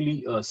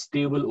basically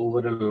stable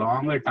over a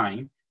longer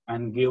time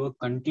and give a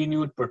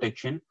continued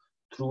protection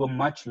through a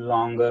much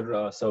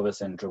longer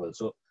service interval.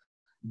 So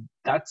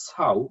that's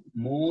how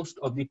most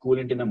of the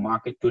coolant in the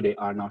market today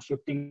are now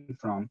shifting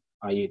from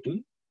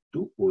IAT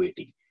to OAT.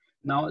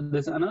 Now,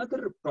 there's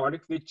another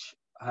product which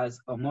has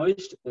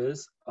emerged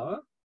is a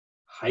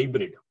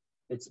hybrid.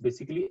 It's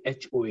basically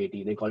HOAT.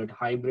 They call it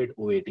hybrid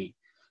OAT.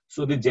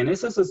 So the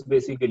genesis is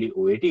basically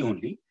OAT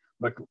only,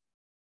 but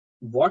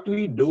what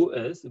we do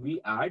is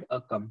we add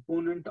a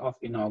component of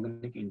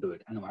inorganic into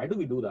it. And why do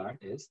we do that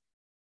is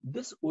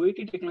this OAT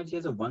technology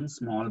has a one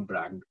small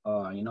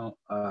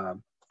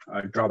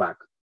drawback.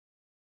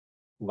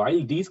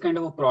 While these kind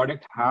of a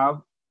product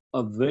have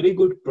a very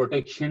good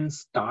protection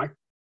start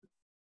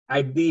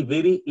at the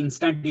very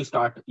instant you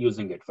start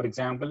using it. For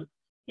example,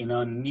 in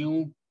a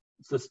new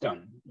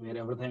system where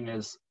everything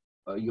is,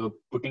 you're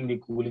putting the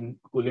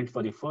coolant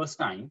for the first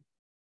time,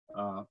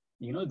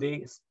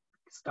 they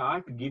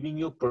start giving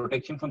you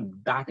protection from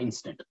that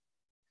instant.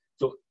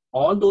 So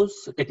all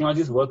those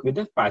technologies work with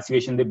the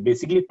passivation. They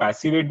basically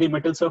passivate the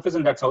metal surface,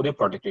 and that's how they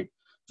protect it.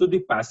 So the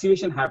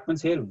passivation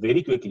happens here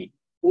very quickly.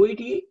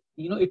 OAT,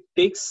 it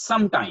takes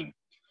some time.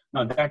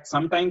 Now that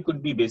some time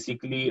could be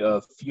basically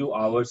a few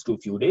hours to a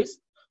few days.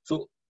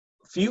 So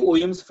few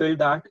OEMs felt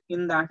that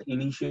in that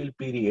initial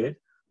period,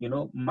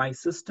 my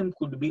system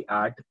could be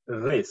at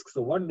risk.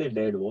 So what they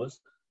did was,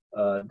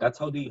 that's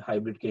how the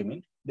hybrid came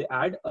in. They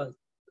add a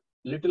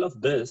little of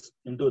this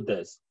into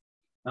this.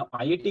 Now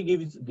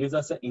IAT gives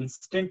us an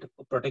instant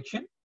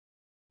protection.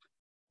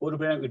 Over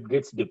time it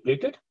gets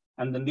depleted,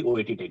 and then the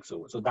OAT takes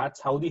over. So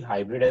that's how the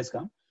hybrid has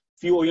come.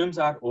 Few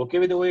OEMs are okay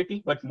with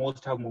OAT, but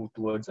most have moved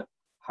towards a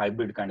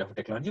hybrid kind of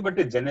technology. But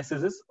the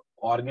genesis is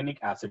organic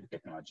acid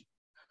technology.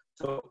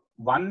 So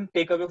one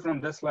takeaway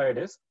from this slide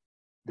is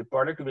the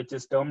product which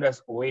is termed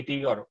as OAT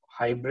or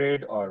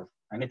hybrid or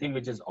anything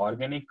which is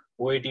organic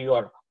OAT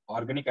or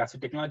organic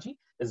acid technology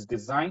is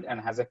designed and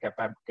has a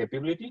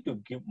capability to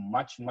give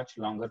much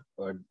longer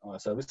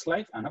service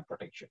life and a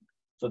protection.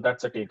 So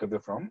that's a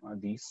takeaway from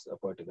these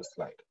particular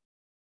slide.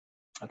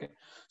 Okay,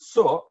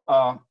 so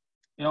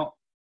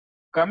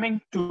coming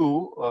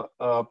to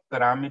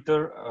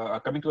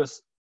coming to a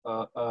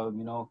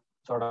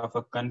sort of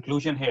a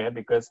conclusion here,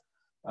 because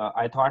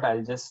I thought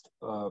I'll just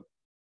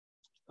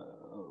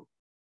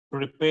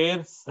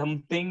prepare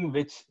something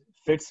which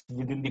fits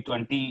within the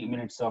 20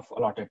 minutes of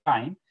allotted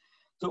time.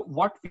 So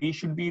what we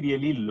should be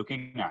really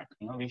looking at,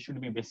 we should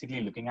be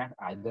basically looking at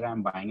either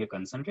I'm buying a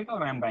concentrate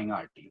or I'm buying a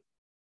RTU.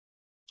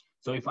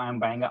 So if I'm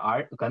buying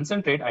a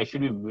concentrate, I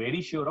should be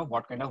very sure of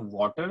what kind of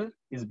water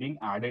is being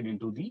added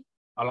into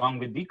along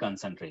with the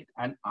concentrate.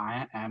 And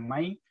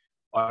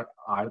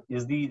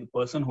is the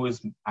person who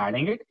is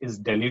adding it is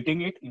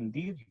diluting it in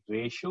the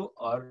ratio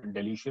or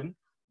dilution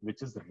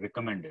which is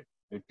recommended.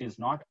 It is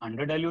not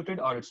under diluted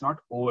or it's not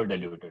over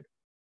diluted.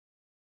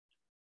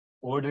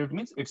 Over diluted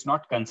means it's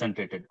not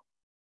concentrated.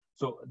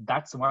 So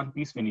that's one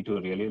piece we need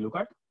to really look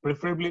at.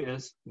 Preferably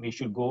is we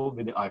should go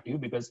with the RTU,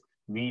 because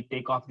we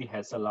take off the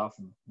hassle of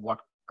what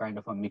kind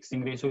of a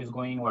mixing ratio is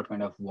going, what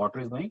kind of water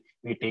is going.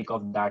 We take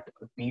off that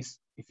piece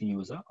if you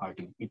use a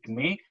RTU. It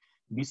may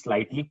be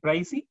slightly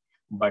pricey,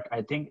 but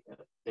I think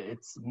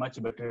it's much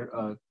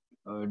better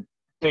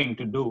thing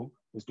to do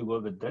is to go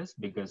with this,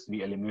 because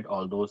we eliminate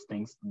all those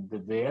things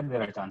where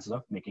there are chances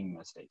of making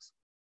mistakes.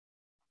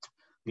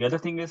 The other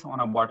thing is, on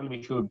a bottle,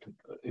 we should,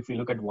 if you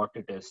look at what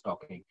it is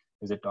talking,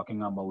 is it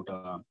talking about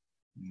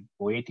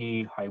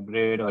OAT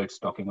hybrid, or it's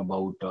talking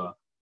about,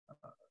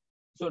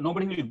 so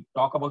nobody will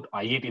talk about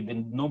IAT,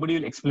 then nobody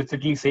will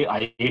explicitly say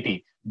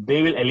IAT.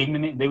 They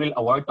will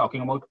avoid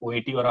talking about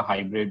OAT or a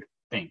hybrid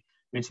thing,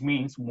 which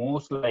means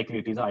most likely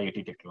it is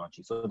IAT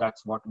technology. So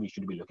that's what we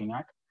should be looking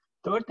at.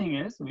 Third thing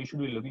is, we should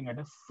be looking at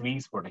a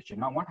freeze protection.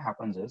 Now what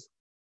happens is,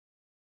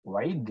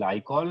 while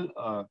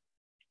glycol,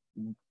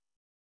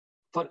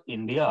 for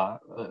India,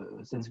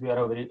 since we are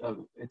a very,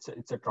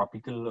 it's a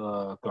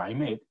tropical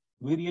climate,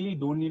 we really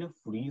don't need a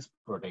freeze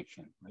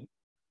protection, right?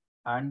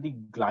 And the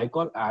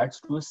glycol adds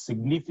to a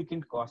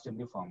significant cost in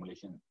the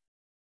formulation.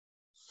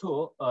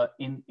 So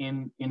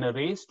in a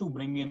race to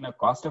bring in a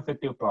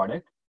cost-effective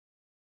product,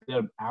 there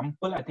are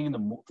ample, I think in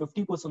the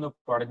 50% of the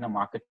product in the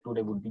market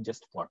today would be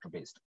just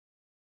water-based.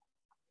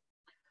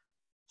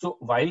 So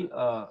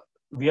while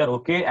we are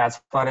okay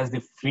as far as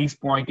the freeze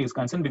point is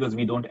concerned, because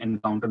we don't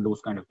encounter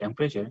those kind of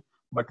temperature,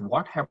 but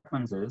what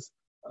happens is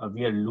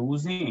we are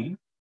losing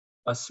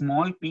a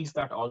small piece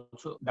that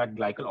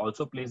glycol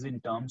also plays in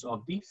terms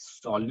of the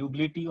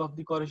solubility of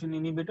the corrosion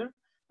inhibitor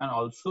and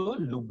also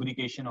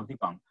lubrication of the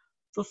pump.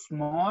 So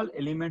small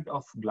element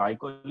of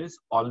glycol is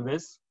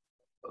always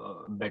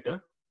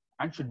better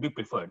and should be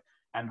preferred.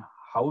 And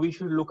how we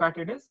should look at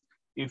it is,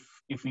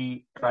 if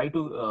we try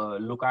to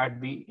look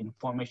at the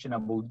information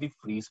about the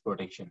freeze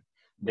protection,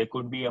 there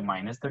could be a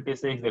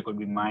 -36, there could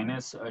be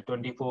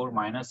 -24,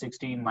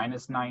 -16,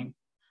 -9.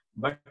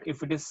 But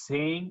if it is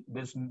saying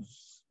there's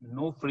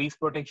no freeze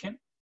protection,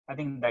 I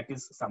think that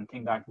is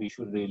something that we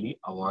should really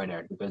avoid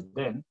at, because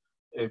then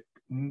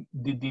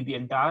the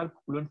entire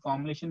coolant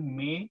formulation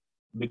may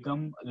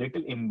become a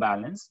little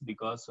imbalanced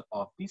because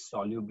of the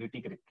solubility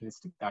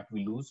characteristic that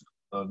we lose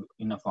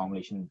in a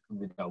formulation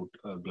without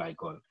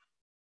glycol.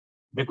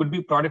 There could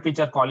be products which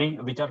are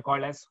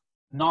called as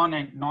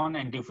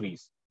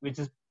non-antifreeze, which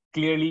is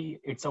clearly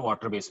it's a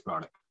water-based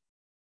product.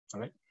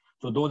 All right.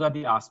 So those are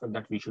the aspects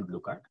that we should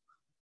look at.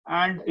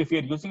 And if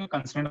you're using a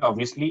constraint,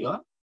 obviously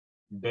a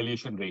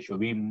dilution ratio,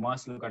 we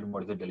must look at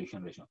what is the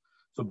dilution ratio.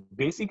 So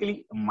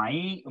basically,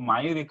 my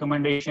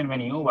recommendation when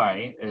you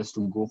buy is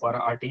to go for a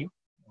RTU,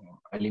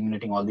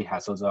 eliminating all the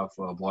hassles of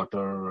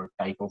water,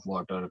 type of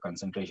water,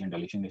 concentration,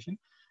 dilution ratio,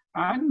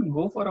 and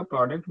go for a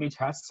product which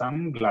has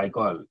some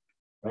glycol,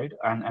 right?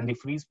 And the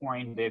freeze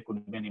point there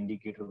could be an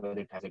indicator whether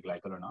it has a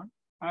glycol or not,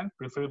 and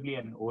preferably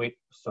an OAT.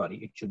 Sorry,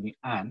 it should be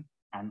an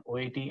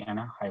OAT and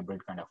a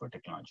hybrid kind of a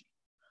technology.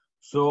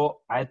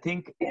 So I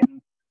think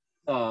in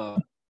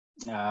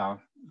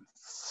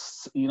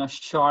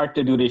short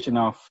duration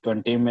of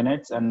 20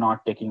 minutes and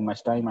not taking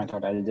much time, I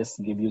thought I'll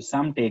just give you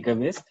some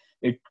takeaways.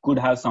 It could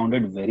have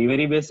sounded very,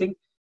 very basic,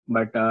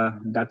 but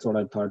that's what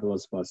I thought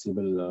was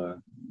possible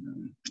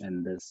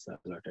in this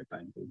allotted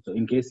time. So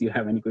in case you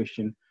have any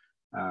question,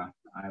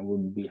 I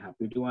would be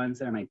happy to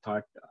answer. And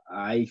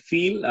I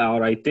feel,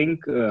 or I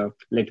think,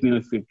 let me know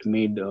if it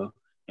made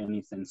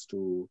any sense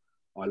to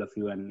all of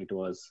you and it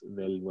was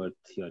well worth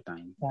your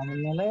time.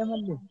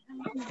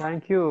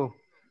 Thank you.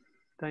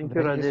 Thank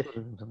you, Rajesh.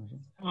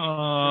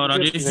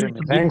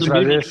 Rajesh, Thanks,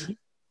 Rajesh.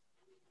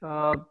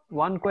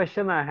 One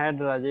question I had,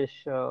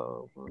 Rajesh.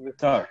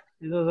 Sir.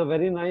 It was a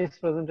very nice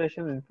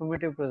presentation,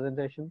 informative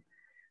presentation.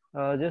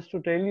 Just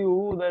to tell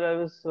you that I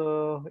was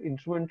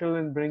instrumental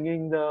in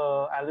bringing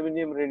the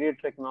aluminum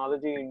radiator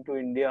technology into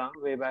India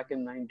way back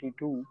in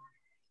 '92.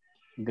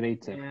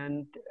 Great, sir.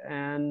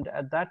 And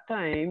at that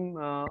time,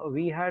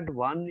 we had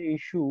one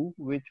issue,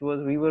 which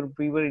was we were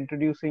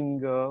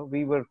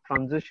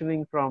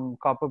transitioning from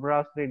copper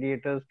brass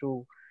radiators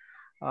to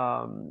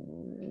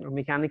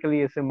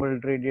mechanically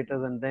assembled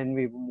radiators, and then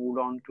we moved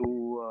on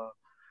to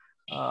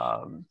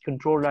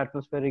controlled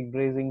atmospheric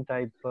brazing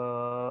type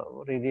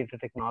radiator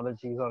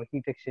technologies or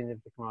heat exchanger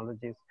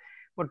technologies.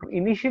 But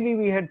initially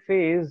we had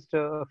faced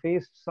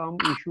some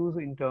issues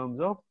in terms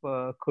of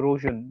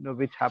corrosion,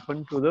 which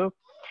happened to the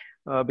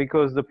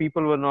because the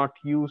people were not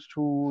used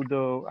to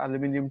the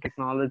aluminum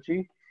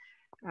technology,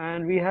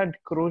 and we had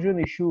corrosion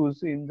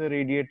issues in the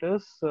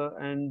radiators,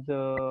 and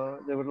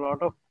there were a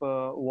lot of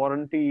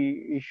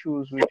warranty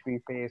issues which we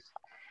faced.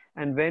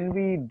 And when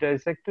we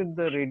dissected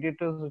the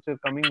radiators which are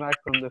coming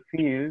back from the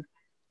field,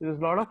 there was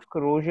a lot of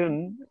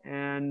corrosion,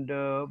 and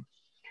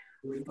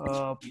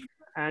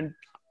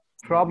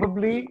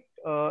probably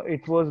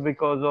it was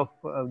because of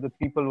the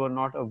people were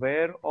not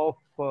aware of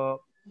the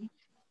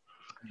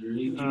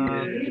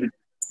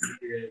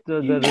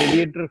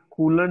radiator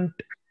coolant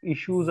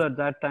issues at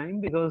that time,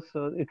 because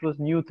it was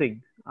new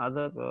thing.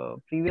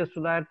 Previous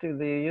to that,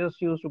 they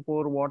just used to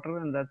pour water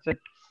and that's it,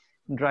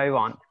 drive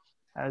on,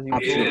 as you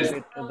told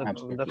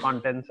it, the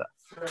condenser.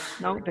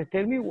 Now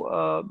tell me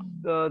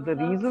the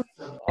reason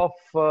of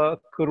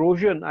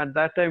corrosion at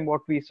that time,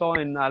 what we saw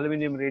in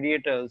aluminum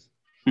radiators.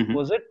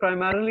 Was it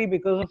primarily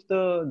because of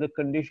the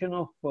condition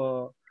of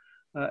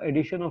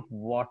addition of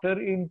water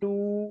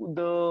into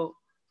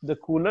the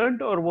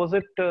coolant, or was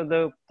it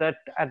that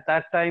at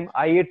that time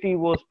IAT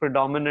was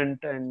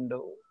predominant and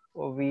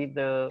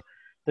the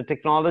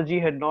technology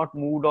had not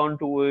moved on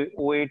to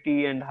OAT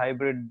and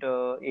hybrid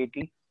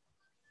AT?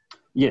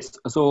 Yes,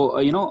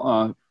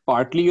 so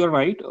partly you're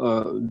right.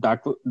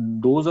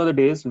 Those are the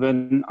days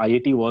when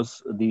IAT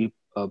was the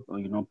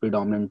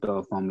predominant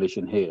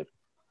formulation here,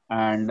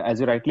 and as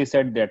you rightly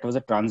said, that was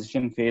a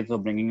transition phase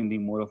of bringing in the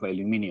more of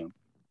aluminum.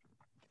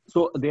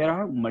 So there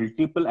are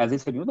multiple, as I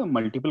said, the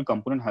multiple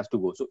component has to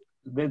go. So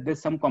there's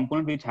some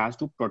component which has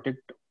to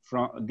protect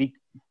from the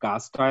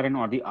cast iron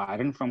or the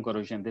iron from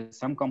corrosion. There's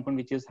some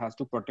component which has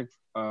to protect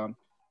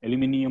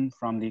aluminum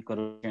from the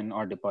corrosion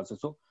or deposit.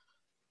 So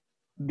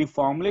the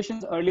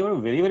formulations earlier were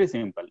very, very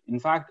simple. In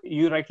fact,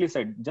 you rightly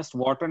said, just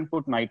water and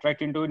put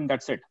nitrite into it and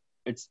that's it.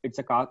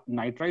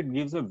 Nitrite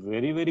gives a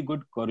very, very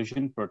good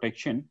corrosion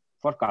protection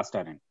for cast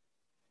iron.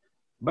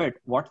 But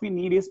what we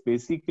need is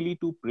basically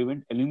to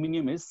prevent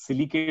aluminum is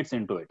silicates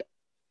into it.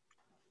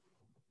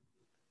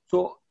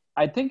 So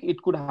I think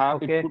it could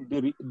have,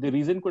 the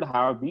reason could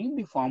have been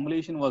the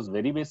formulation was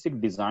very basic,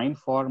 designed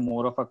for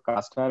more of a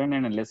cast iron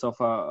and less of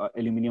a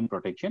aluminum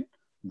protection.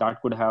 That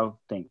could have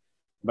thing.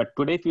 But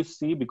today, if you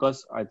see,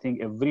 because I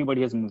think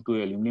everybody has moved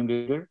to aluminum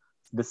radiator,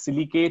 the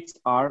silicates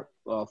are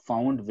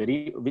found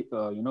very,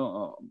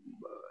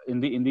 in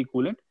the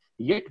coolant,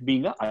 yet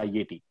being a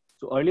IAT.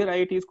 So earlier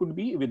IATs could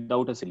be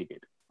without a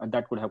silicate.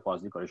 that could have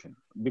caused the corrosion,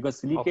 because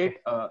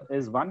silicate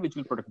is one which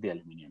will protect the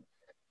aluminium.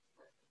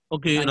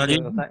 Okay,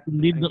 Rajesh,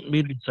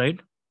 lead this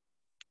side.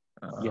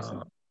 Yes,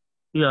 sir.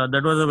 Yeah,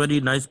 that was a very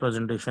nice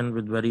presentation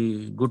with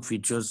very good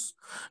features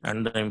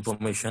and the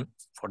information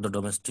for the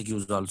domestic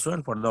use also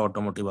and for the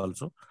automotive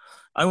also.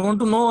 I want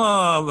to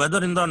know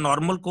whether in the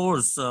normal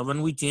course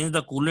when we change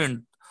the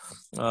coolant,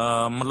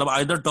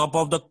 either top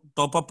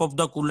up of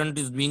the coolant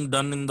is being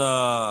done in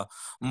the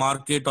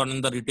market or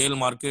in the retail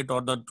market, or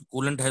the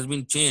coolant has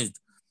been changed.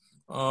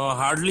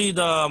 Hardly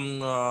the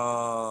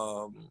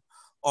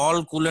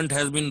all coolant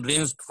has been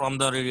rinsed from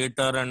the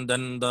radiator and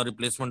then the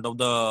replacement of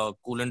the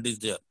coolant is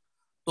there.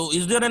 So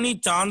is there any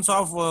chance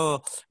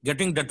of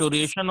getting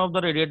deterioration of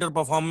the radiator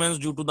performance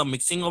due to the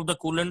mixing of the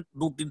coolant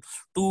due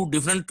to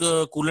different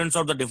coolants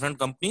of the different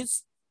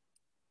companies?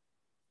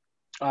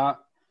 I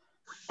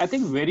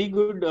think very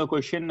good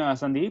question,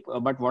 Sandeep.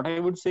 But what I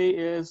would say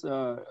is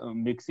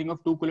mixing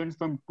of two coolants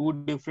from two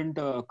different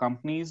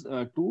companies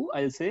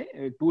I'll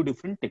say two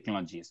different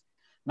technologies.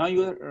 Now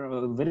you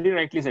are very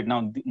rightly said.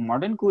 Now the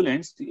modern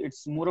coolants,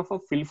 it's more of a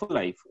fill for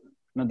life.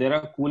 Now there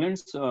are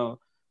coolants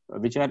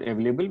which are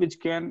available,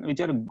 which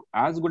are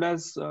as good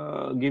as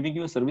giving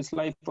you a service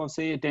life of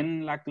say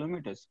 10 lakh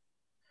kilometers.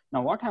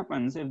 Now what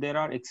happens if there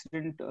are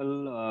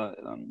accidental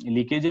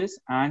leakages,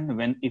 and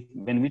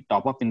when we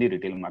top up in the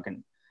retail market?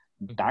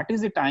 That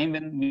is the time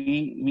when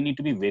we need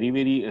to be very,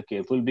 very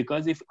careful,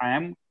 because if I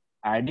am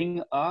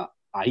adding a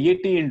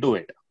IAT into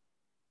it,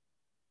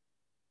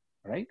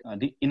 right,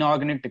 the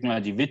inorganic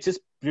technology, which is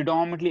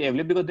predominantly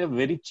available because they're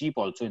very cheap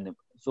also in the,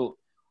 so,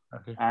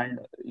 and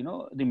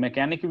the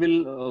mechanic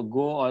will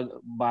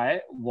go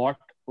by what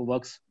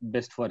works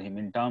best for him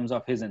in terms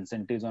of his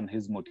incentives and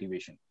his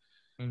motivation.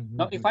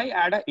 Now, if I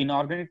add an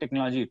inorganic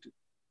technology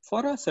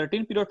for a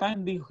certain period of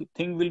time, the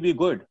thing will be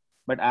good.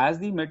 But as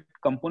the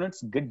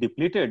components get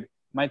depleted,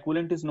 my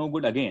coolant is no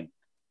good again.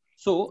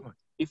 So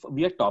if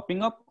we are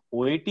topping up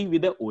OAT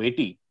with a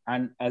OAT,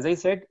 and as I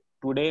said,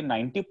 today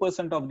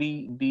 90% of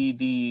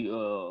the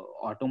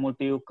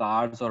automotive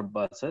cars or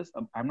buses,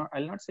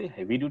 I'll not say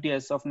heavy duty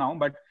as of now,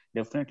 but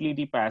definitely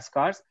the pass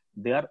cars,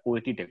 they are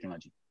OAT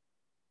technology.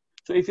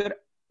 So if you're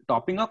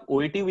topping up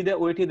OAT with a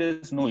OAT, there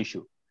is no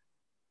issue.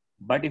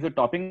 But if you're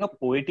topping up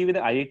OAT with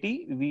the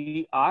IAT,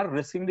 we are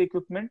risking the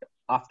equipment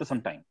after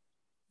some time.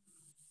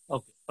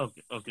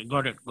 Okay.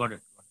 Got it.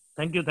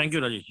 Thank you,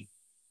 Rajesh.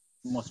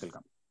 Most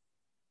welcome.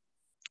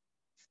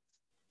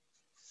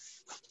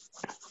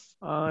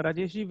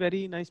 Rajesh,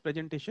 very nice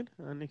presentation.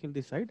 Nikhil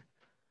this side.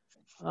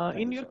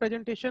 In your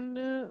presentation,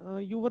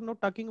 you were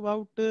not talking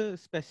about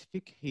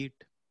specific heat,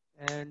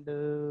 and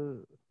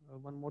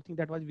one more thing,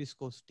 that was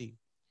viscosity.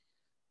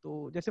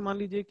 तो जैसे मान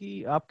लीजिए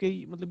कि आपके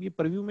मतलब ये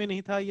purview में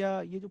नहीं था,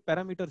 या ये जो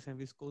पैरामीटर्स हैं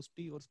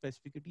विस्कोसिटी और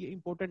स्पेसिफिसिटी, ये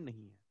इंपॉर्टेंट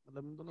नहीं है,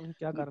 मतलब इन दोनों में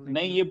क्या कारण है?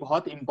 नहीं, ये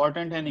बहुत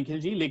इंपॉर्टेंट है निखिल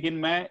जी, लेकिन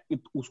मैं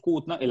उसको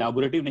उतना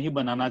एलाबोरेटिव नहीं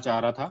बनाना चाह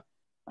रहा था,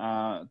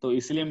 तो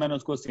इसलिए मैंने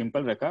उसको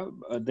सिंपल रखा.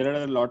 There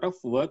are a lot of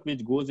work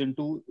which goes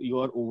into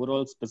your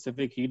overall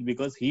specific heat,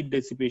 because heat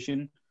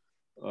dissipation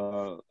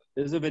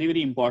is a very,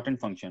 very important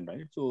function,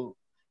 right? So,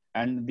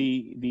 and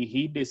the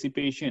heat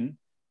dissipation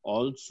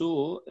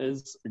also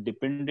is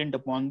dependent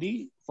upon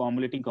the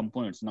formulating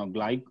components. Now,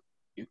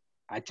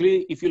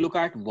 actually, if you look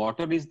at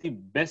water has the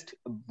best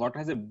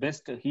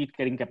heat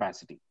carrying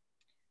capacity,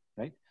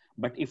 right?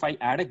 But if I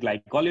add a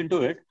glycol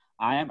into it,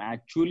 I am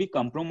actually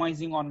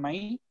compromising on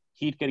my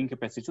heat carrying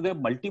capacity. So there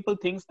are multiple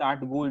things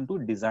that go into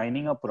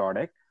designing a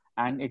product,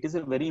 and it is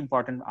a very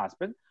important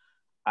aspect.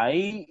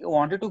 I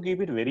wanted to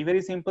keep it very,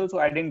 very simple, so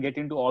I didn't get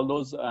into all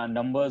those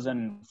numbers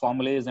and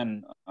formulas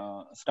and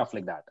stuff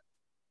like that.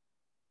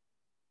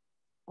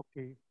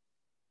 Okay.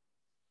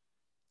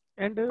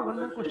 And one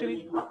more question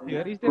is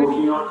here: is there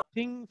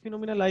any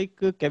phenomena like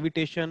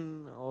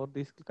cavitation or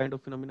this kind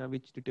of phenomena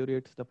which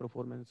deteriorates the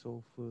performance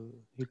of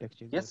heat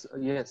exchangers?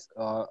 Yes.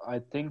 I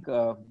think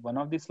one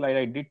of the slide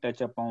I did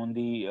touch upon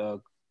the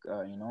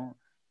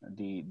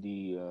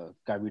the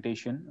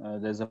cavitation.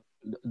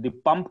 The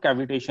pump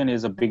cavitation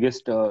is the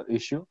biggest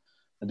issue.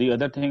 The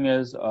other thing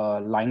is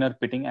liner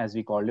pitting, as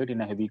we called it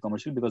in a heavy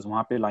commercial, because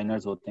वहाँ पे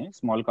liners होते हैं.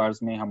 Small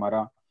cars में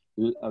हमारा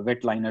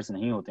wet liners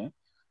नहीं होते हैं.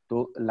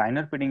 So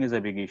liner pitting is a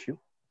big issue.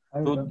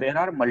 So there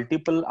are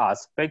multiple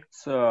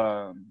aspects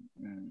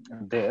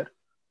there.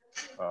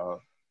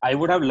 I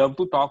would have loved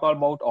to talk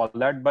about all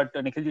that, but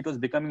Nikhil, it was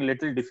becoming a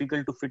little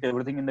difficult to fit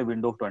everything in the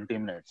window of 20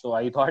 minutes. So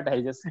I thought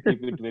I just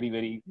keep it very,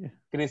 very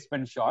crisp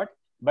and short.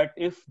 But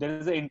if there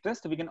is an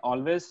interest, we can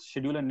always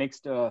schedule a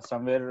next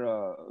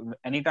somewhere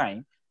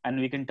anytime, and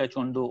we can touch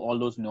on all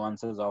those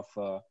nuances of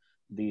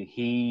the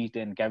heat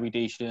and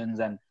cavitations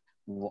and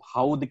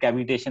how the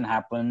cavitation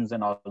happens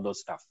and all those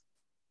stuff.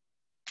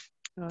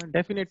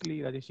 Definitely,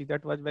 Rajesh,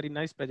 that was very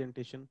nice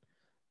presentation,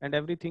 and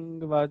everything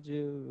was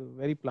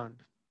very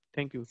planned.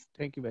 Thank you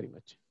very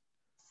much.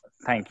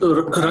 Thank you.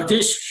 So,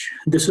 Rajesh,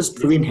 this is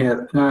Praveen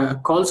here.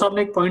 Call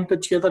सामने एक point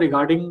touch किया था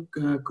regarding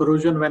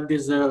corrosion when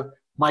these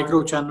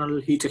micro channel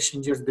heat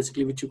exchangers,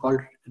 basically which you call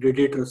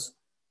radiators,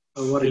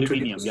 were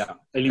Aluminium, introduced.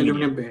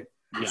 Aluminium पे.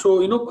 Yeah.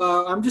 So,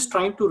 I'm just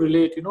trying to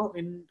relate,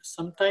 in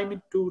sometime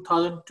in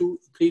 2002,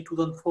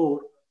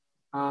 2004,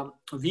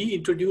 we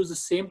introduced the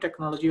same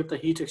technology of the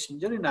heat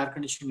exchanger in air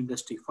conditioning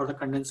industry for the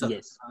condenser.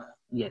 Yes.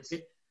 Yes.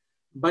 Okay.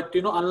 But,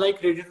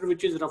 unlike Radiator,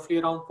 which is roughly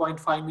around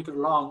 0.5 meter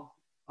long,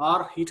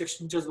 our heat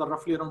exchangers were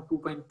roughly around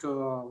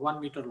 2.1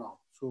 meter long.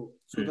 So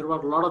there were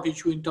a lot of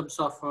issue in terms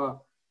of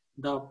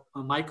the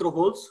micro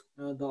holes,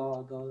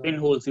 the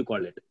Pinholes, you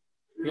call it.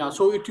 Yeah,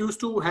 so it used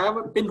to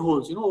have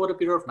pinholes, over a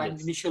period of time,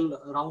 Yes.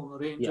 initial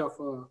range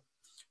of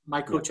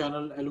micro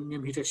channel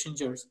aluminum heat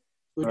exchangers.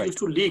 So it used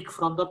to leak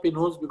from the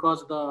pinholes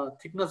because the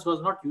thickness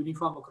was not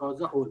uniform across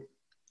the hole.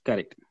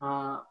 Correct.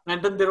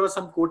 And then there was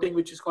some coating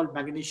which is called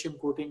magnesium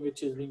coating,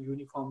 which is being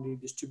uniformly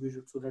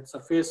distributed so that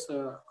surface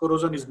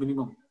corrosion is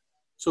minimum.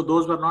 So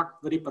those were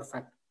not very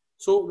perfect.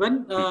 So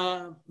when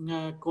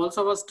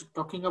Khalsa was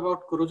talking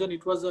about corrosion,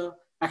 it was a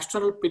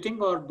external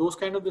pitting or those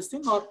kind of this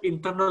thing or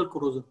internal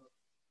corrosion?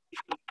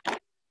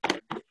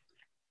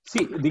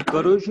 See, the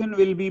corrosion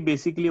will be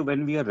basically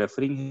when we are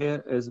referring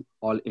here is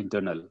all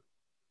internal.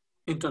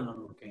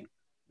 Internal, okay.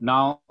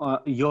 Now,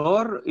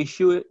 your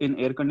issue in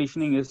air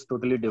conditioning is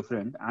totally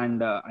different,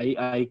 and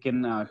I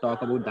can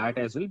talk about that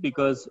as well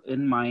because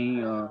in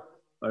my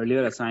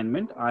earlier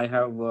assignment, I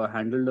have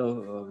handled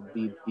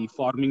the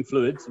forming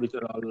fluids, which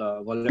are all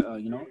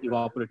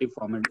evaporative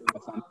forming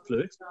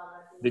fluids,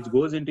 which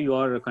goes into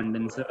your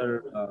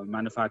condenser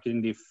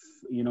manufacturing the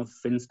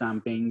fin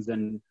stampings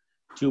and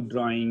tube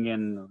drawing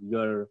and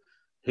your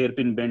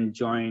hairpin bend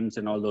joints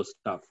and all those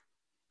stuff.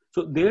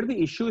 So there the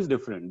issue is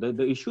different.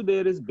 The issue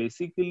there is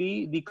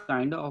basically the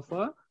kind of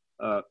a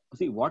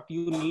see what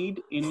you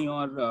need in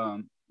your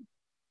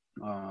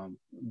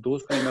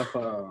those kind of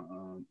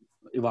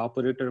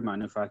evaporator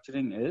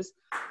manufacturing is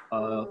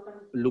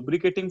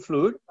lubricating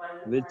fluid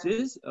which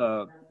is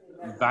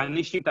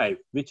vanishing type,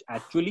 which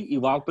actually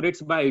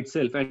evaporates by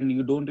itself and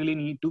you don't really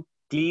need to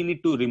clean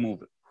it to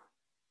remove it.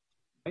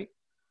 Right?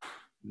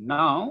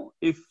 Now,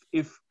 if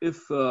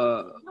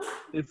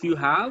you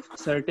have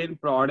certain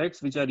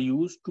products which are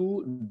used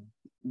to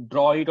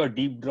draw it or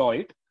deep draw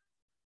it,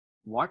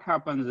 what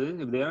happens is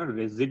if there are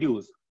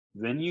residues,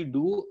 when you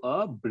do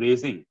a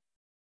brazing,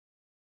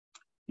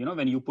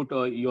 when you put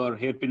your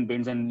hairpin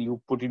bends and you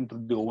put into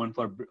the oven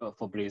for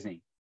brazing,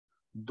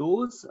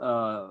 those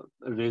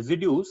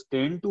residues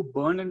tend to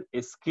burn and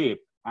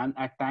escape, and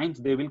at times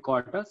they will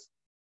cause us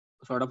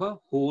sort of a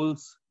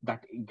holes.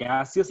 That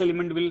gaseous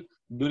element will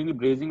during the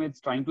brazing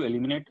it's trying to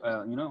eliminate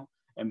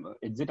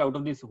exit out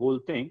of this whole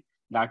thing.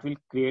 That will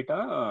create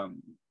a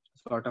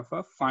sort of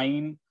a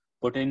fine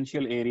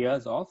potential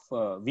areas of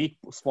weak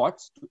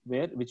spots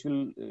which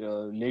will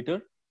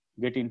later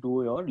get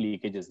into your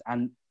leakages,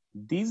 and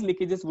these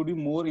leakages would be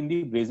more in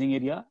the brazing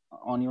area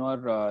on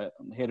your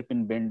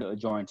hairpin bend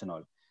joints and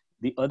all.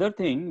 The other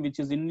thing which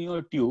is in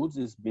your tubes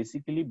is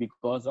basically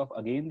because of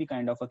again the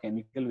kind of a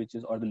chemical which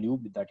is or the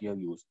lube that you have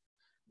used.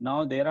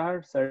 Now there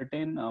are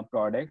certain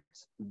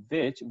products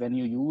which when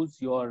you use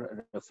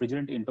your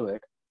refrigerant into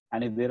it,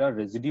 and if there are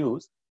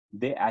residues,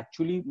 they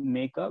actually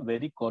make a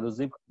very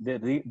corrosive,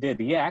 they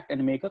react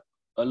and make a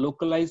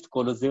localized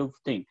corrosive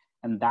thing,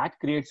 and that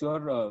creates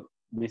your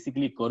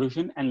basically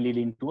corrosion and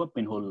leading to a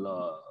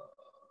pinhole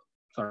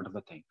sort of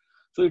a thing.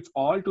 So it's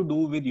all to do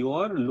with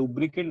your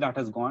lubricant that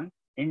has gone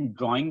in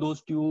drawing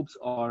those tubes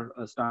or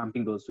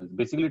stamping those tubes.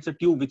 Basically, it's a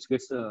tube which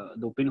gets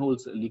the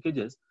pinholes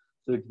leakages.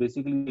 So it's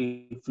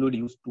basically fluid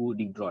used to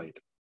deep draw it.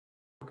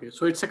 Okay,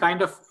 so it's a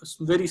kind of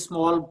very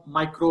small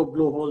micro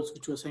blowholes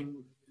which you're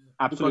saying.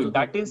 Absolutely,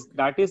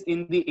 that is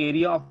in the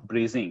area of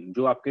brazing.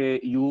 जो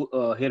आपके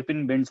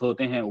hairpin bends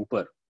होते हैं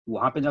ऊपर,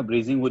 वहाँ पे जहाँ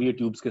brazing हो रही है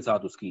tubes के साथ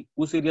उसकी,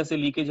 उस area से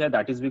leakage है.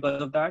 That is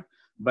because of that.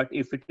 But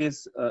if it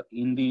is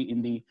in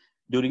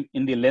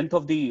the length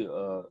of the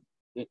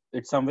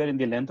it's somewhere in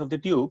the length of the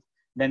tube,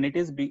 then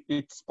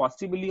it's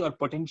possibly or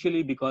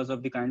potentially because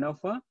of the kind of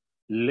a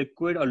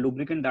liquid or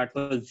lubricant that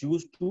was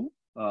used to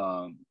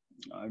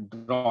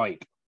draw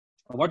it.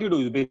 What you do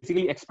is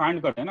basically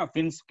expand करते हैं ना,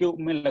 fins के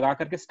में लगा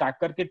करके stack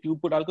करके tube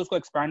को डाल के उसको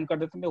expand कर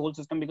देते हैं. The whole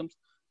system becomes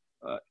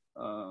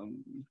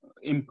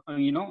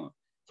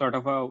sort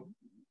of a,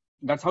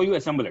 that's how you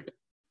assemble it.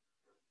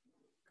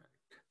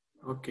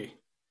 Okay.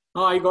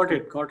 No, I got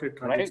it.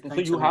 Right. So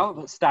you have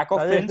a stack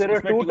of fins. There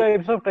are two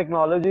types of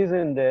technologies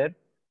in there.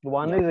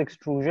 One is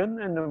extrusion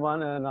and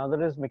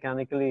another is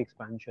mechanically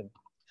expansion.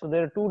 So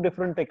there are two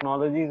different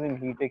technologies in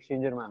heat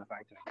exchanger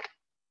manufacturing.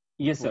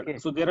 Yes, sir. Okay.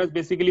 So there is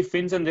basically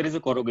fins and there is a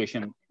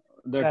corrugation.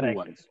 There are two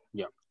ones.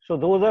 Yeah. So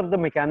those are the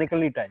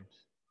mechanically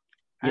types.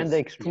 And the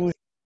extrusion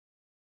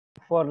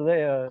for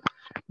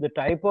the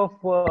type of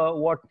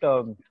what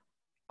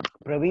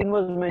Praveen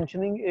was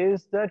mentioning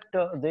is that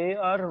they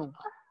are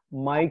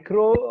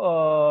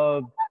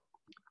micro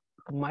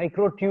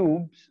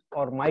tubes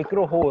or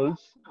micro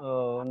holes,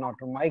 not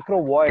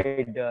micro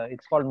void.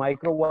 It's called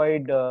micro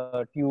void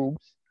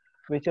tubes,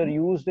 which are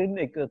used in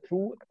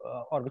through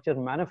or which are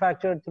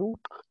manufactured through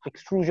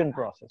extrusion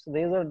process. So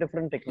these are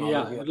different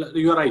technologies. Yeah,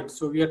 you're right.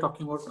 So we are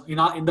talking about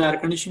in the air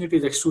conditioning, it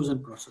is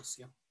extrusion process.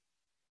 Yeah.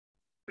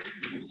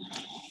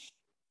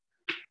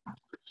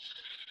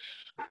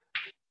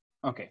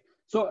 Okay.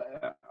 So,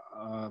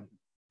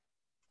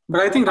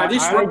 but I think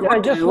Rajesh, I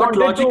just what wanted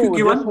logic you to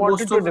given, just wanted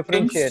most to of the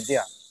things. differentiate.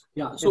 Yeah.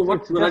 Yeah. So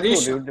what It's just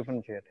Rajesh, to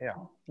differentiate. Yeah.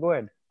 Go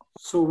ahead.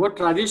 so what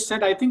Rajesh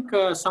said, I think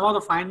some of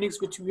the findings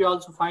which we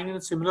also find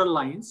in similar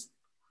lines,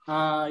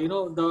 you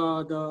know,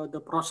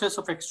 the process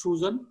of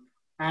extrusion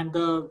and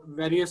the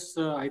various,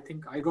 I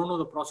think, I don't know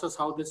the process,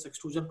 how this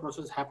extrusion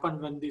process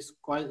happened when these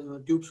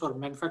coil tubes were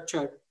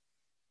manufactured,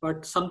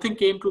 but something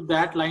came to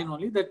that line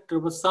only, that there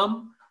was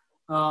some,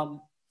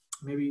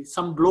 maybe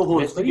some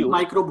blowholes, very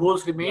micro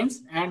holes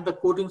remains, and the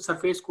coating,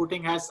 surface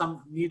coating has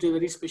some, need a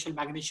very special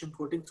magnesium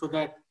coating so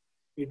that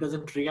it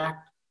doesn't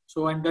react.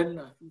 So, and then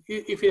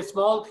if a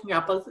small thing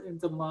happens,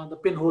 the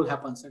pinhole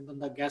happens and then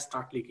the gas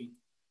start leaking.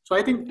 So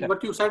I think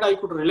what you said I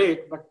could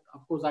relate, but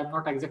of course I'm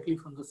not exactly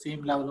from the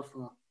same level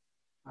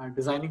of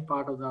designing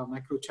part of the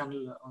micro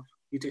channel or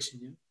heat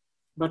exchanger,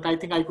 but I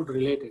think I could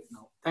relate it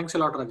now. Thanks a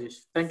lot, Rajesh.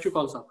 Thank you,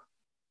 Kalsap.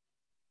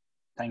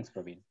 Thanks,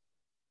 Praveen.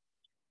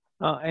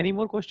 Any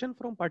more question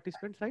from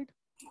participant side?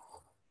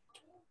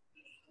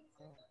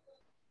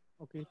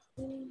 Okay.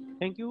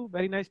 Thank you.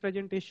 Very nice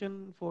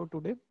presentation for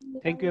today.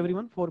 Thank you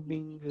everyone for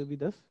being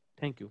with us.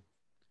 Thank you.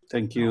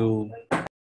 Thank you.